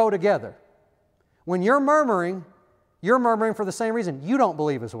two go together. When you're murmuring for the same reason. You don't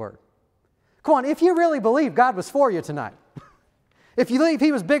believe His word. Come on, if you really believe God was for you tonight, if you believe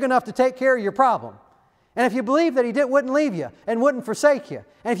He was big enough to take care of your problem, and if you believe that He wouldn't leave you and wouldn't forsake you,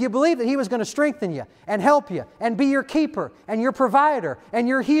 and if you believe that He was going to strengthen you and help you and be your keeper and your provider and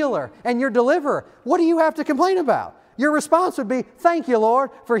your healer and your deliverer, what do you have to complain about? Your response would be, thank you,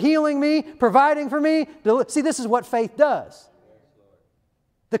 Lord, for healing me, providing for me. See, this is what faith does.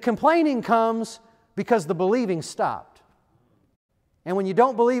 The complaining comes because the believing stopped. And when you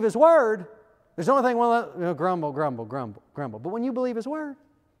don't believe His word, there's the only thing, grumble, grumble, grumble, grumble. But when you believe His word,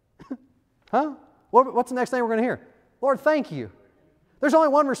 what's the next thing we're going to hear? Lord, thank you. There's only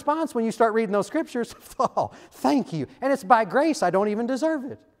one response when you start reading those scriptures. Oh, thank you. And it's by grace. I don't even deserve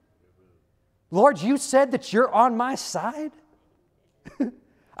it. Lord, you said that you're on my side?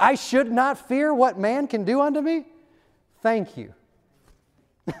 I should not fear what man can do unto me? Thank you.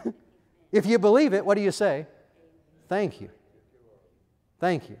 If you believe it, what do you say? Thank you.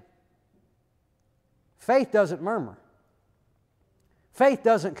 Thank you. Faith doesn't murmur. Faith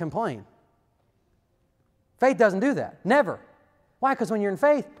doesn't complain. Faith doesn't do that. Never. Why? Because when you're in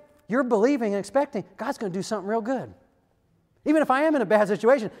faith, you're believing and expecting God's going to do something real good. Even if I am in a bad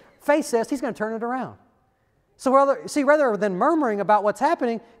situation, faith says He's going to turn it around. So rather than murmuring about what's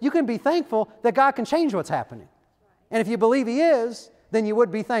happening, you can be thankful that God can change what's happening. And if you believe He is, then you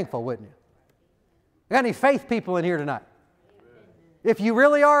would be thankful, wouldn't you? Got any faith people in here tonight? If you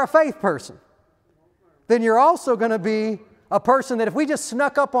really are a faith person, then you're also going to be a person that if we just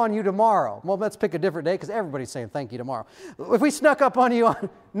snuck up on you tomorrow, well, let's pick a different day because everybody's saying thank you tomorrow. If we snuck up on you on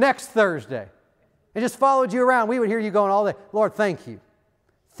next Thursday and just followed you around, we would hear you going all day, Lord, thank you.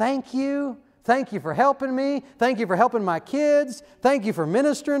 Thank you. Thank you for helping me. Thank you for helping my kids. Thank you for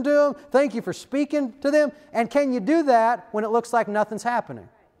ministering to them. Thank you for speaking to them. And can you do that when it looks like nothing's happening?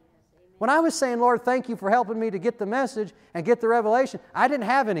 When I was saying, Lord, thank you for helping me to get the message and get the revelation, I didn't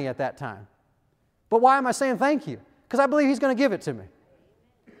have any at that time. But why am I saying thank you? Because I believe He's going to give it to me.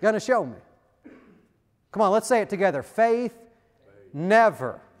 Going to show me. Come on, let's say it together. Faith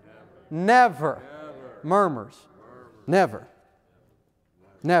never murmurs. Never.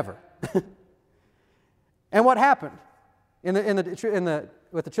 Never. And what happened with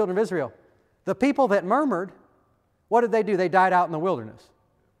the children of Israel? The people that murmured, what did they do? They died out in the wilderness.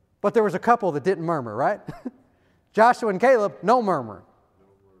 But there was a couple that didn't murmur, right? Joshua and Caleb, no murmur.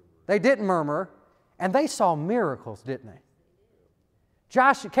 They didn't murmur, and they saw miracles, didn't they?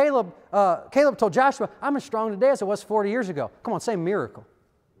 Caleb told Joshua, I'm as strong today as I was 40 years ago. Come on, say miracle.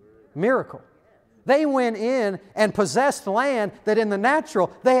 Miracle. They went in and possessed land that in the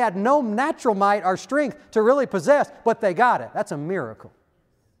natural, they had no natural might or strength to really possess, but they got it. That's a miracle.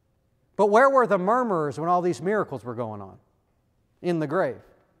 But where were the murmurers when all these miracles were going on? In the grave.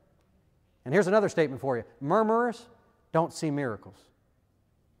 And here's another statement for you. Murmurers don't see miracles.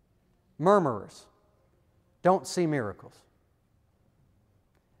 Murmurers don't see miracles.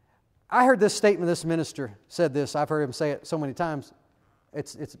 I heard this statement, this minister said this. I've heard him say it so many times.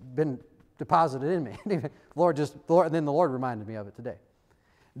 It's been deposited in me. And then the Lord reminded me of it today.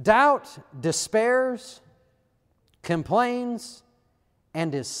 Doubt despairs, complains,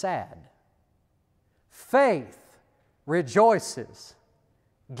 and is sad. Faith rejoices,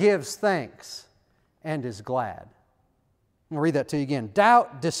 gives thanks, and is glad. I'm going to read that to you again.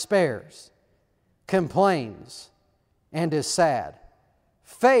 Doubt despairs, complains, and is sad.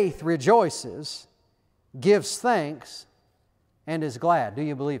 Faith rejoices, gives thanks, and is glad. Do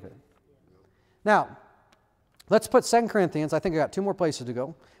you believe it? Now, let's put 2 Corinthians, I think I got two more places to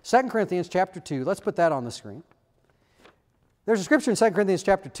go. 2 Corinthians chapter 2, let's put that on the screen. There's a scripture in 2 Corinthians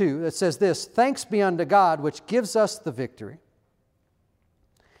chapter 2 that says this, Thanks be unto God which gives us the victory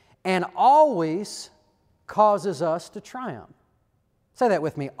and always causes us to triumph. Say that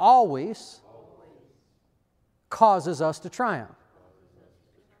with me. Always causes us to triumph.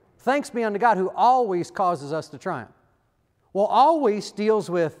 Thanks be unto God who always causes us to triumph. Well, always deals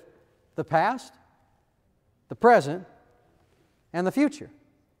with the past, the present, and the future.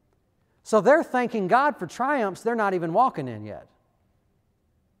 So they're thanking God for triumphs they're not even walking in yet.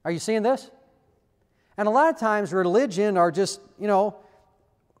 Are you seeing this? And a lot of times religion or just,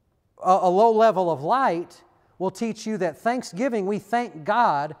 a low level of light will teach you that Thanksgiving, we thank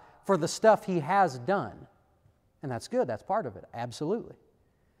God for the stuff He has done. And that's good. That's part of it. Absolutely.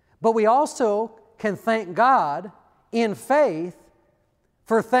 But we also can thank God in faith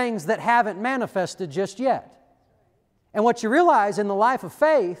for things that haven't manifested just yet. And what you realize in the life of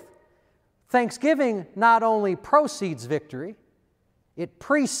faith, Thanksgiving not only proceeds victory, it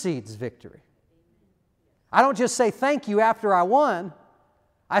precedes victory. I don't just say thank you after I won.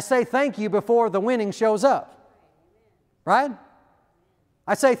 I say thank you before the winning shows up. Right?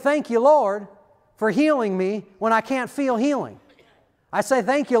 I say thank you, Lord, for healing me when I can't feel healing. I say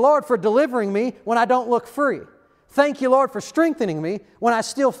thank you, Lord, for delivering me when I don't look free. Thank you, Lord, for strengthening me when I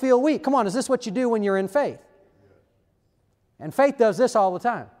still feel weak. Come on, is this what you do when you're in faith? And faith does this all the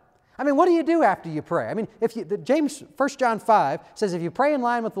time. I mean, what do you do after you pray? I mean, 1 John 5 says if you pray in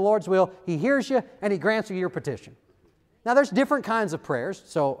line with the Lord's will, He hears you and He grants you your petition. Now, there's different kinds of prayers,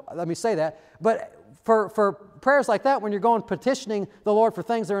 so let me say that. But for prayers like that, when you're going petitioning the Lord for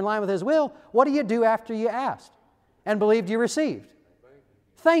things that are in line with His will, what do you do after you asked and believed you received?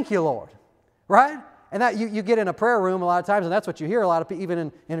 Thank you, Lord. Right? And that you get in a prayer room a lot of times, and that's what you hear a lot of people, even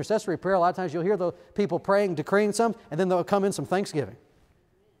in intercessory prayer, a lot of times you'll hear the people praying, decreeing some, and then there'll come in some thanksgiving.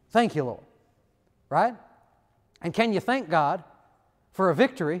 Thank you, Lord. Right? And can you thank God for a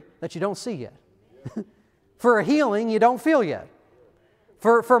victory that you don't see yet? For a healing you don't feel yet?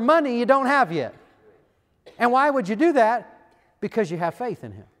 For money you don't have yet? And why would you do that? Because you have faith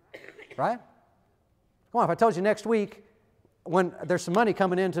in Him. Right? Come on, if I told you next week, when there's some money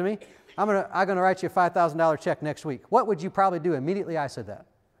coming in to me, I'm gonna write you a $5,000 check next week. What would you probably do immediately I said that?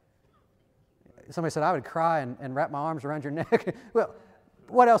 Somebody said, I would cry and wrap my arms around your neck. Well,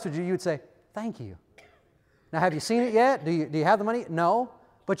 what else would you would say? Thank you. Now, have you seen it yet? Do you have the money? No.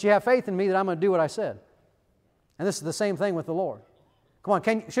 But you have faith in me that I'm going to do what I said. And this is the same thing with the Lord. Come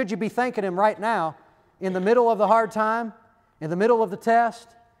on, should you be thanking Him right now in the middle of the hard time, in the middle of the test,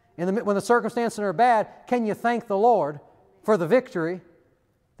 when the circumstances are bad, can you thank the Lord for the victory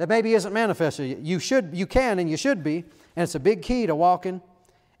that maybe isn't manifested? You can and you should be, and it's a big key to walking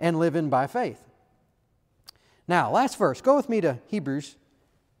and living by faith. Now, last verse. Go with me to Hebrews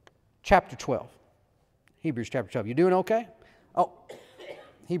chapter 12. Hebrews chapter 12. You doing okay? Oh,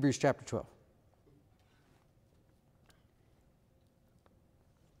 Hebrews chapter 12.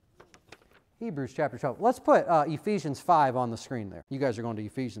 Hebrews chapter 12. Let's put Ephesians 5 on the screen there. You guys are going to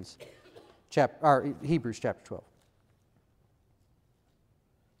Hebrews chapter 12.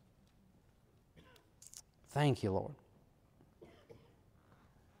 Thank you, Lord.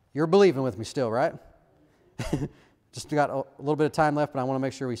 You're believing with me still, right? Just got a little bit of time left, but I want to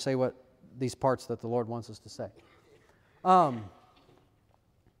make sure we say what these parts that the Lord wants us to say.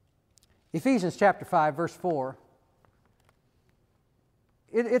 Ephesians chapter 5, verse 4.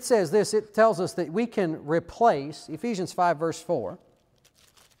 it says this, it tells us that we can replace, Ephesians 5 verse 4,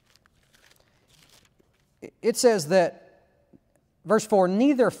 it says that, verse 4,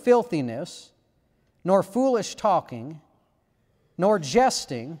 neither filthiness, nor foolish talking, nor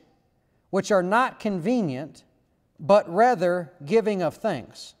jesting, which are not convenient, but rather giving of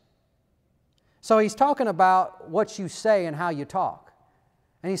thanks. So he's talking about what you say and how you talk.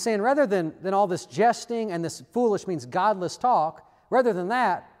 And he's saying rather than all this jesting and this foolish means godless talk, rather than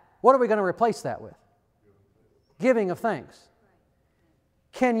that, what are we going to replace that with? Giving of thanks.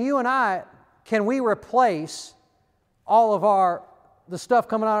 Can you and I, can we replace all of the stuff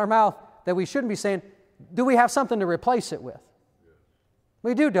coming out of our mouth that we shouldn't be saying? Do we have something to replace it with?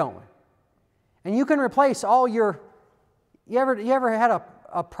 We do, don't we? And you can replace all your, you ever had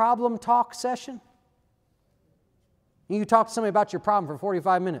a problem talk session? You talk to somebody about your problem for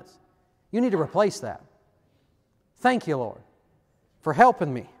 45 minutes. You need to replace that. Thank you, Lord, for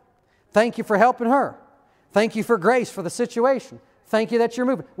helping me. Thank you for helping her. Thank you for grace for the situation. Thank you that you're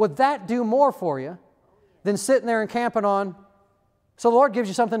moving. Would that do more for you than sitting there and camping on? So the Lord gives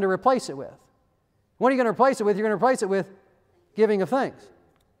you something to replace it with. What are you going to replace it with? You're going to replace it with giving of thanks.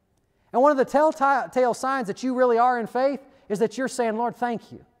 And one of the telltale signs that you really are in faith is that you're saying, Lord,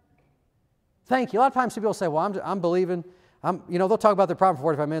 thank you. Thank you. A lot of times people say, well, I'm believing. They'll talk about their problem for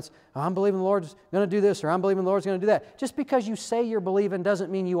 45 minutes. Oh, I'm believing the Lord's going to do this, or I'm believing the Lord's going to do that. Just because you say you're believing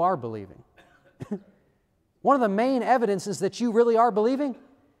doesn't mean you are believing. One of the main evidences that you really are believing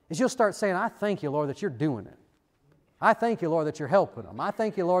is you'll start saying, I thank you, Lord, that you're doing it. I thank you, Lord, that you're helping them. I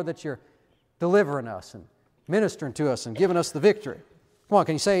thank you, Lord, that you're delivering us and ministering to us and giving us the victory. Come on,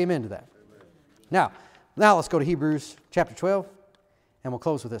 can you say amen to that? Amen. Now let's go to Hebrews chapter 12, and we'll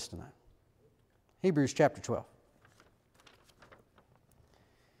close with this tonight. Hebrews chapter 12.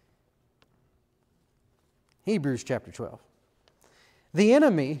 Hebrews chapter 12. The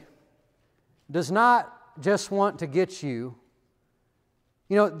enemy does not just want to get you,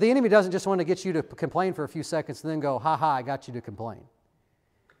 the enemy doesn't just want to get you to complain for a few seconds and then go, ha ha, I got you to complain.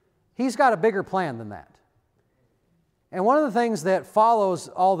 He's got a bigger plan than that. And one of the things that follows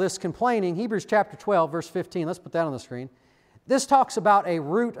all this complaining, Hebrews chapter 12, verse 15, let's put that on the screen. This talks about a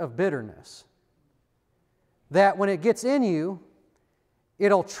root of bitterness. That when it gets in you,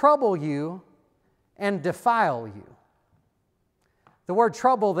 it'll trouble you and defile you. The word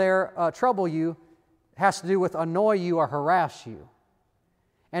trouble there, trouble you, has to do with annoy you or harass you.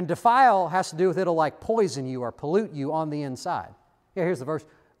 And defile has to do with it'll like poison you or pollute you on the inside. Yeah, here's the verse.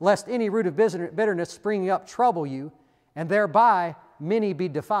 Lest any root of bitterness springing up trouble you, and thereby many be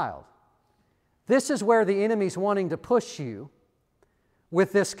defiled. This is where the enemy's wanting to push you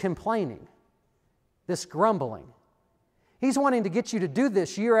with this complaining, this grumbling. He's wanting to get you to do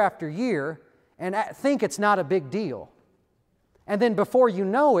this year after year and think it's not a big deal. And then before you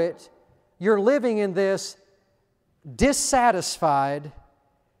know it, you're living in this dissatisfied,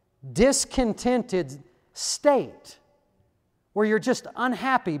 discontented state where you're just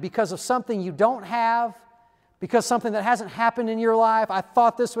unhappy because of something you don't have, because something that hasn't happened in your life. I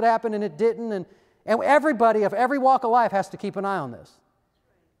thought this would happen and it didn't. And everybody of every walk of life has to keep an eye on this.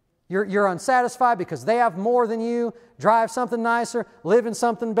 You're unsatisfied because they have more than you, drive something nicer, live in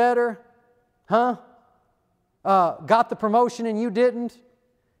something better. Got the promotion and you didn't.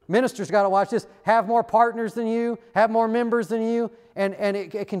 Ministers got to watch this. Have more partners than you, have more members than you, and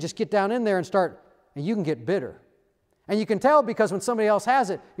it can just get down in there and you can get bitter. And you can tell because when somebody else has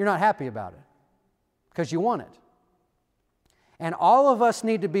it, you're not happy about it because you want it. And all of us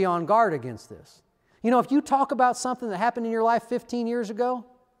need to be on guard against this. If you talk about something that happened in your life 15 years ago,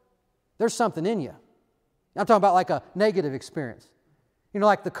 there's something in you. I'm talking about like a negative experience.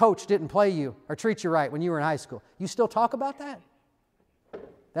 Like the coach didn't play you or treat you right when you were in high school. You still talk about that?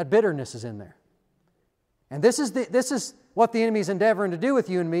 That bitterness is in there. And this is what the enemy's endeavoring to do with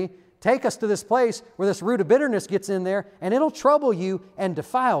you and me. Take us to this place where this root of bitterness gets in there, and it'll trouble you and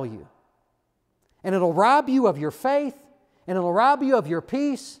defile you. And it'll rob you of your faith, and it'll rob you of your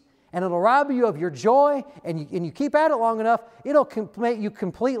peace, and it'll rob you of your joy, and you keep at it long enough, it'll make you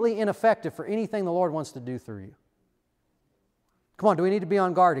completely ineffective for anything the Lord wants to do through you. Come on, do we need to be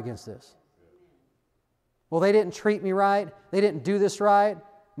on guard against this? Well, they didn't treat me right. They didn't do this right.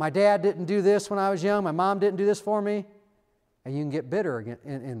 My dad didn't do this when I was young. My mom didn't do this for me. And you can get bitter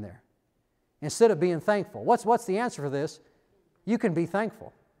in there. Instead of being thankful. What's the answer for this? You can be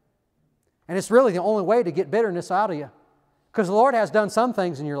thankful. And it's really the only way to get bitterness out of you. Because the Lord has done some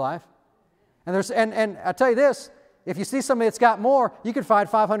things in your life. And I tell you this, if you see somebody that's got more, you can find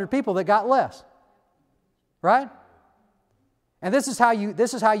 500 people that got less. Right? And this is how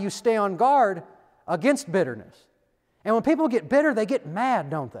you stay on guard against bitterness. And when people get bitter, they get mad,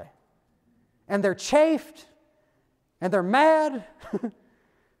 don't they? And they're chafed, and they're mad.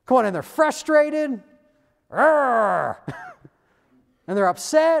 Come on, and they're frustrated. And they're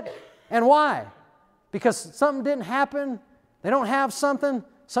upset. And why? Because something didn't happen. They don't have something.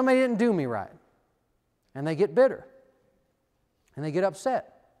 Somebody didn't do me right. And they get bitter. And they get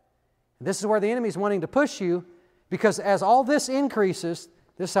upset. And this is where the enemy's wanting to push you, because as all this increases,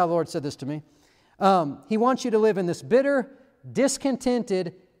 this is how the Lord said this to me, He wants you to live in this bitter,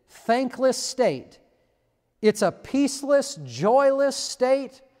 discontented, thankless state. It's a peaceless, joyless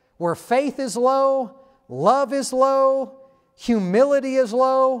state where faith is low, love is low, humility is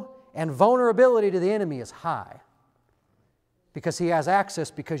low, and vulnerability to the enemy is high. Because he has access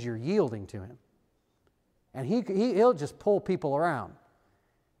because you're yielding to him. And he'll just pull people around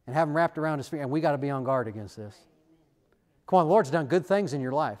and have them wrapped around his feet. And we got to be on guard against this. Come on, the Lord's done good things in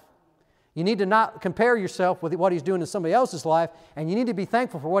your life. You need to not compare yourself with what He's doing in somebody else's life, and you need to be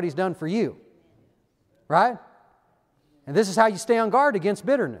thankful for what He's done for you. Right? And this is how you stay on guard against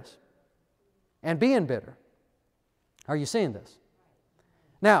bitterness and being bitter. Are you seeing this?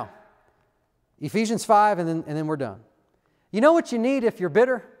 Now, Ephesians 5, and then we're done. You know what you need if you're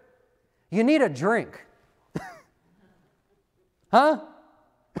bitter? You need a drink. Huh?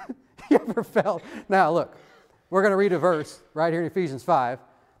 You ever felt? Now, look, we're going to read a verse right here in Ephesians 5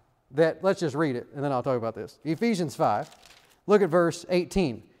 that, let's just read it, and then I'll talk about this. Ephesians 5, look at verse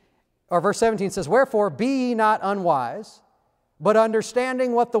 18. Or verse 17 says, "Wherefore be ye not unwise, but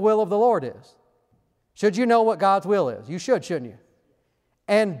understanding what the will of the Lord is." Should you know what God's will is? You should, shouldn't you?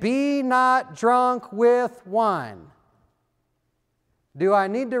 "And be not drunk with wine." Do I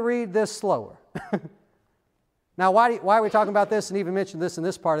need to read this slower? Now, why are we talking about this and even mention this in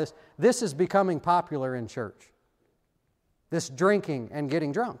this part of this? This is becoming popular in church. This drinking and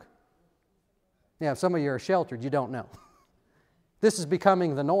getting drunk. Yeah, if some of you are sheltered, you don't know. This is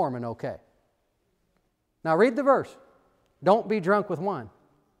becoming the norm and okay. Now read the verse. Don't be drunk with wine.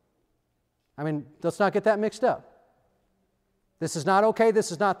 I mean, let's not get that mixed up. This is not okay.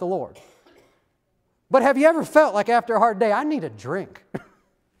 This is not the Lord. But have you ever felt like after a hard day, I need a drink?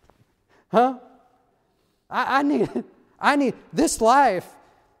 Huh? I need this life.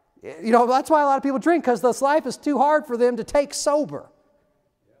 You know, that's why a lot of people drink, because this life is too hard for them to take sober.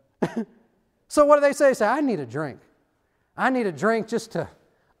 So what do they say? They say, I need a drink. I need a drink just to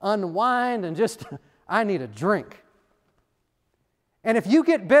unwind and I need a drink. And if you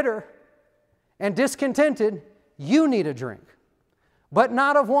get bitter and discontented, you need a drink, but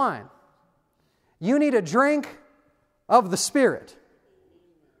not of wine. You need a drink of the Spirit.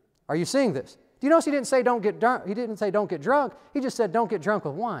 Are you seeing this? Do you notice He didn't say don't get drunk? He didn't say don't get drunk. He just said don't get drunk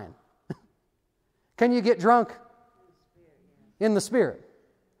with wine. Can you get drunk in the Spirit?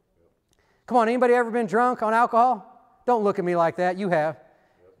 Come on, anybody ever been drunk on alcohol? Don't look at me like that. You have.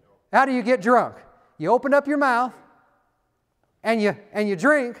 How do you get drunk? You open up your mouth and you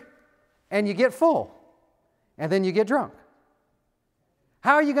drink and you get full. And then you get drunk.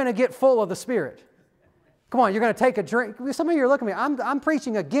 How are you going to get full of the Spirit? Come on, you're going to take a drink. Some of you are looking at me. I'm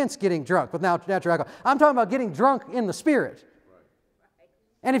preaching against getting drunk with natural alcohol. I'm talking about getting drunk in the Spirit.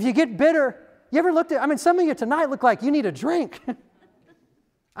 And if you get bitter, you ever looked at, some of you tonight look like you need a drink.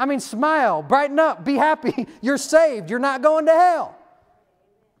 Smile, brighten up, be happy. You're saved. You're not going to hell.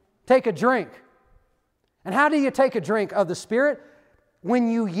 Take a drink. And how do you take a drink of the Spirit? When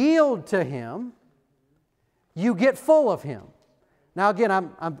you yield to Him, you get full of Him. Now again,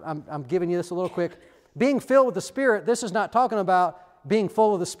 I'm giving you this a little quick. Being filled with the Spirit, this is not talking about being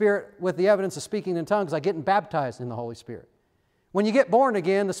full of the Spirit with the evidence of speaking in tongues, like getting baptized in the Holy Spirit. When you get born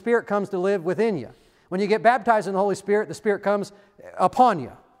again, the Spirit comes to live within you. When you get baptized in the Holy Spirit, the Spirit comes upon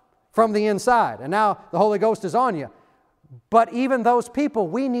you from the inside. And now the Holy Ghost is on you. But even those people,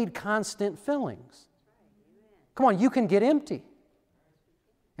 we need constant fillings. Come on, you can get empty.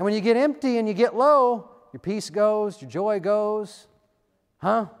 And when you get empty and you get low, your peace goes, your joy goes,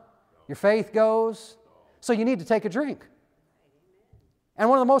 your faith goes. So you need to take a drink. And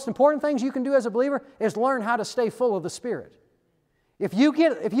one of the most important things you can do as a believer is learn how to stay full of the Spirit. If you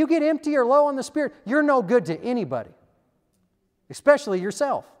get empty or low on the Spirit, you're no good to anybody, especially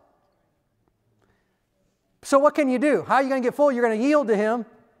yourself. So what can you do? How are you going to get full? You're going to yield to Him.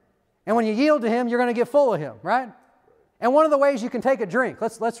 And when you yield to Him, you're going to get full of Him, right? And one of the ways you can take a drink,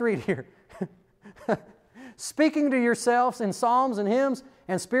 let's read here. Speaking to yourselves in psalms and hymns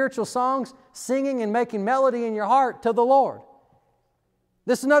and spiritual songs, singing and making melody in your heart to the Lord.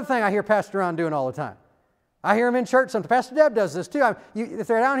 This is another thing I hear Pastor Ron doing all the time. I hear him in church sometimes. Pastor Deb does this too. If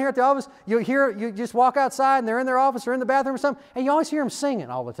they're down here at the office, you just walk outside and they're in their office or in the bathroom or something, and you always hear them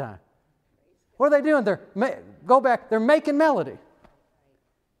singing all the time. What are they doing? They're Go back. They're making melody.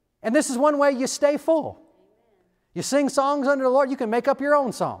 And this is one way you stay full. You sing songs unto the Lord. You can make up your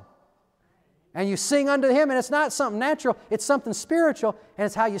own song. And you sing unto Him, and it's not something natural. It's something spiritual, and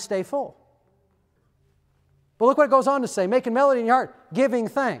it's how you stay full. But look what it goes on to say. Making melody in your heart. Giving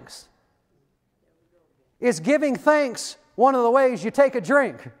thanks. Is giving thanks one of the ways you take a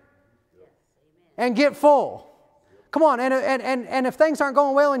drink and get full? Come on, and if things aren't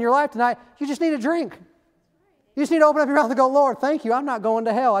going well in your life tonight, you just need a drink. You just need to open up your mouth and go, Lord, thank you, I'm not going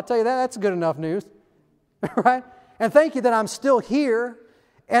to hell. I tell you that's good enough news. Right? And thank you that I'm still here,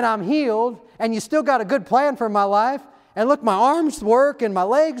 and I'm healed, and you still got a good plan for my life. And look, my arms work, and my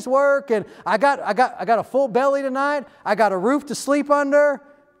legs work, and I got a full belly tonight. I got a roof to sleep under.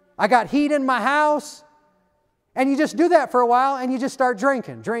 I got heat in my house. And you just do that for a while, and you just start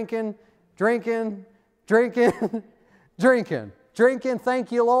drinking. Thank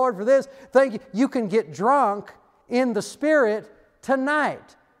you, Lord, for this. Thank you. You can get drunk in the Spirit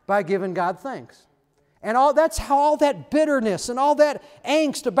tonight by giving God thanks. And that's how all that bitterness and all that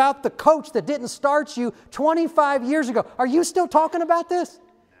angst about the coach that didn't start you 25 years ago. Are you still talking about this?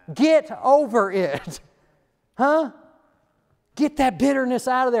 Get over it. Huh? Get that bitterness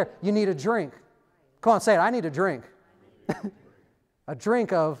out of there. You need a drink. Come on, say it. I need a drink. A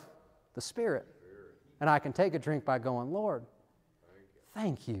drink of the Spirit. And I can take a drink by going, Lord,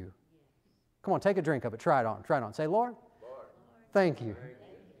 thank you. Come on, take a drink of it. Try it on. Try it on. Say, Lord, thank you.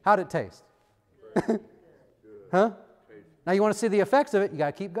 How'd it taste? Huh? Now you want to see the effects of it, you got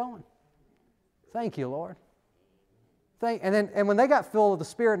to keep going. Thank you, Lord. And when they got filled with the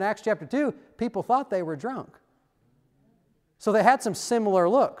Spirit in Acts chapter 2, people thought they were drunk. So they had some similar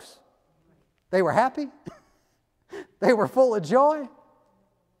looks. They were happy. They were full of joy.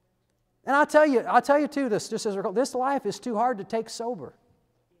 And I'll tell you too, this life is too hard to take sober.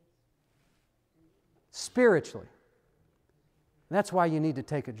 Spiritually. And that's why you need to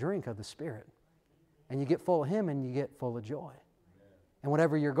take a drink of the Spirit. And you get full of Him and you get full of joy. And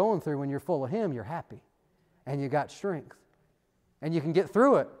whatever you're going through, when you're full of Him, you're happy. And you got strength. And you can get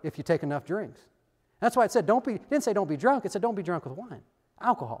through it if you take enough drinks. That's why it said, it didn't say don't be drunk. It said don't be drunk with wine,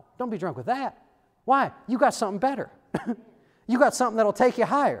 alcohol. Don't be drunk with that. Why? You got something better. You got something that'll take you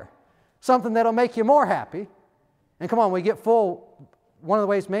higher. Something that'll make you more happy. And come on, we get full. One of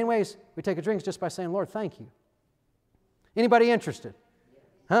the main ways we take a drink is just by saying, Lord, thank you. Anybody interested?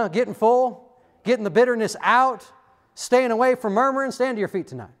 Huh? Getting full? Getting the bitterness out? Staying away from murmuring? Stand to your feet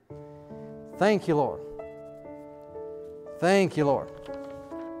tonight. Thank you, Lord. Thank you, Lord.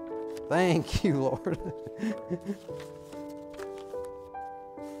 Thank you, Lord.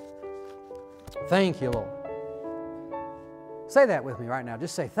 Thank you, Lord. Say that with me right now.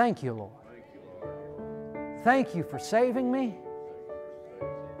 Just say, thank you, Lord. Thank you for saving me.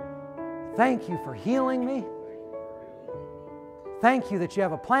 Thank you for healing me. Thank you that you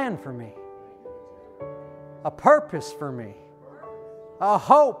have a plan for me, a purpose for me, a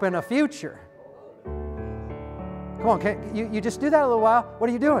hope and a future. Come on, you just do that a little while. What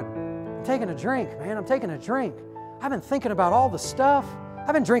are you doing? I'm taking a drink, man. I'm taking a drink. I've been thinking about all the stuff.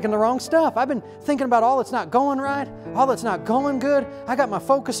 I've been drinking the wrong stuff. I've been thinking about all that's not going right, all that's not going good. I got my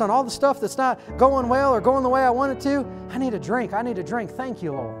focus on all the stuff that's not going well or going the way I want it to. I need a drink. I need a drink. Thank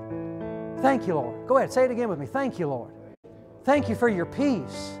you, Lord. Thank you, Lord. Go ahead. Say it again with me. Thank you, Lord. Thank you for your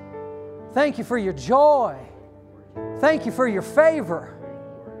peace. Thank you for your joy. Thank you for your favor.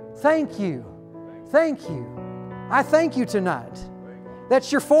 Thank you. Thank you. I thank you tonight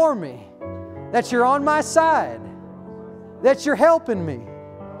that you're for me, that you're on my side, that you're helping me.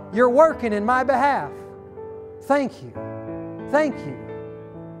 You're working in my behalf. Thank you. Thank you.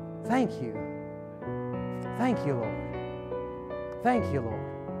 Thank you. Thank you, Lord. Thank you, Lord.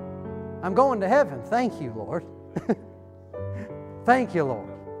 I'm going to heaven. Thank you, Lord. Thank you, Lord.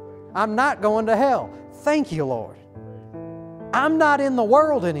 I'm not going to hell. Thank you, Lord. I'm not in the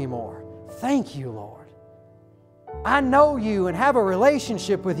world anymore. Thank you, Lord. I know you and have a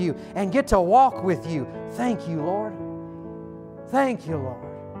relationship with you and get to walk with you. Thank you, Lord. Thank you, Lord.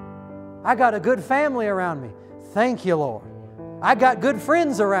 I got a good family around me. Thank you, Lord. I got good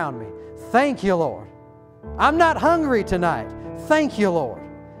friends around me. Thank you, Lord. I'm not hungry tonight. Thank you, Lord.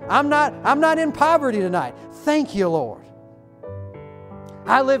 I'm not in poverty tonight. Thank you, Lord.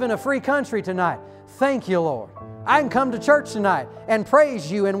 I live in a free country tonight. Thank you, Lord. I can come to church tonight and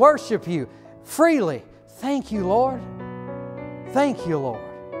praise you and worship you freely. Thank you, Lord. Thank you, Lord.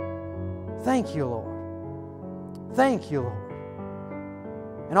 Thank you, Lord. Thank you, Lord.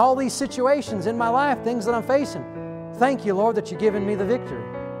 In all these situations in my life, things that I'm facing, thank you, Lord, that you're giving me the victory.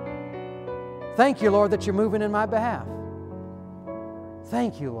 Thank you, Lord, that you're moving in my behalf.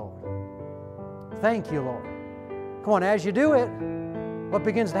 Thank you, Lord. Thank you, Lord. Come on, as you do it, what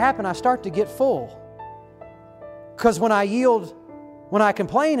begins to happen? I start to get full. Because when I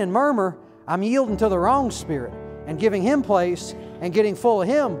complain and murmur, I'm yielding to the wrong spirit and giving Him place and getting full of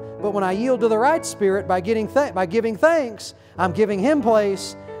Him. But when I yield to the right spirit by giving thanks, I'm giving Him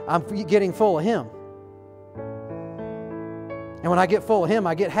place, I'm getting full of Him. And when I get full of Him,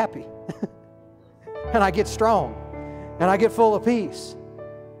 I get happy. And I get strong. And I get full of peace.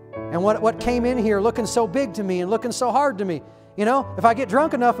 And what came in here looking so big to me and looking so hard to me, you know, if I get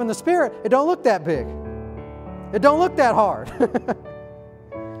drunk enough in the Spirit, it don't look that big. It don't look that hard.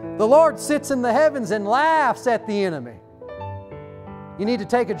 The Lord sits in the heavens and laughs at the enemy. You need to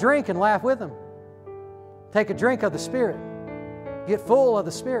take a drink and laugh with Him. Take a drink of the Spirit. Get full of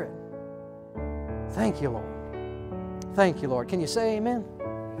the Spirit. Thank you, Lord. Thank you, Lord. Can you say amen?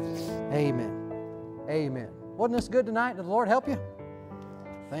 Amen. Amen. Wasn't this good tonight? Did the Lord help you?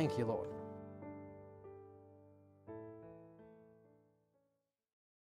 Thank you, Lord.